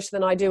in English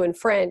than I do in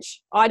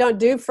French. I don't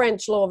do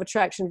French law of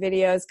attraction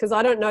videos because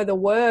I don't know the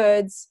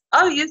words.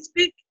 Oh, you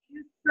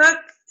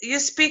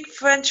speak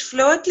French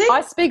fluently?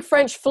 I speak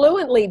French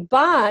fluently,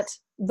 but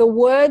the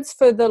words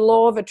for the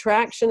law of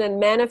attraction and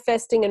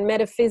manifesting and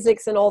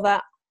metaphysics and all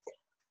that,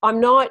 I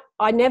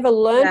never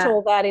learned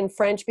all that in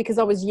French because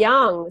I was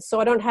young,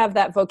 so I don't have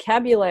that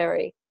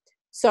vocabulary.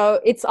 So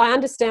I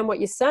understand what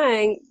you're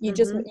saying. You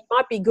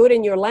might be good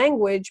in your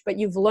language, but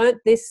you've learnt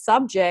this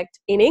subject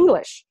in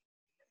English.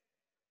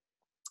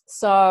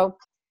 So,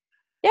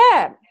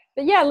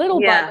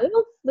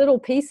 little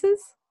pieces.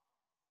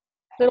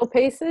 Little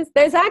pieces.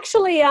 There's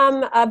actually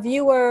a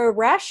viewer,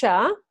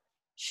 Rasha.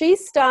 She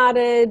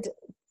started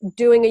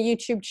doing a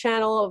YouTube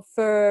channel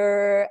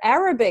for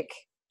Arabic.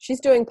 She's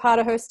doing part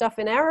of her stuff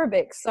in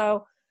Arabic.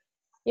 So,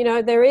 you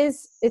know,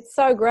 it's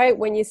so great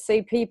when you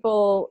see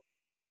people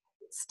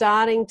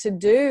starting to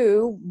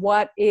do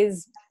what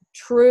is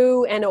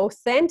true and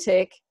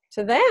authentic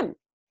to them.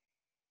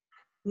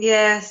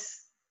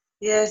 Yes,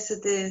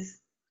 it is.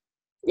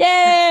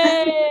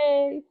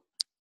 Yay!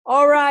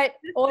 All right,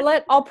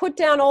 I'll put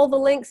down all the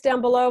links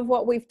down below of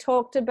what we've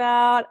talked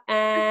about,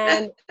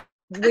 and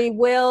we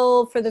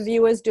will, for the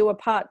viewers, do a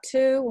part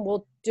 2.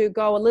 We'll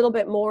go a little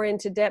bit more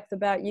into depth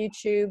about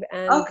YouTube.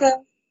 And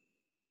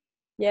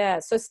yeah,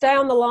 so stay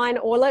on the line,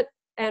 Orlet,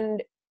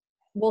 and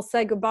we'll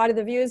say goodbye to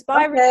the viewers.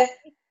 Bye, everybody.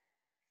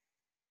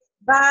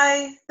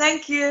 Bye.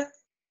 Thank you.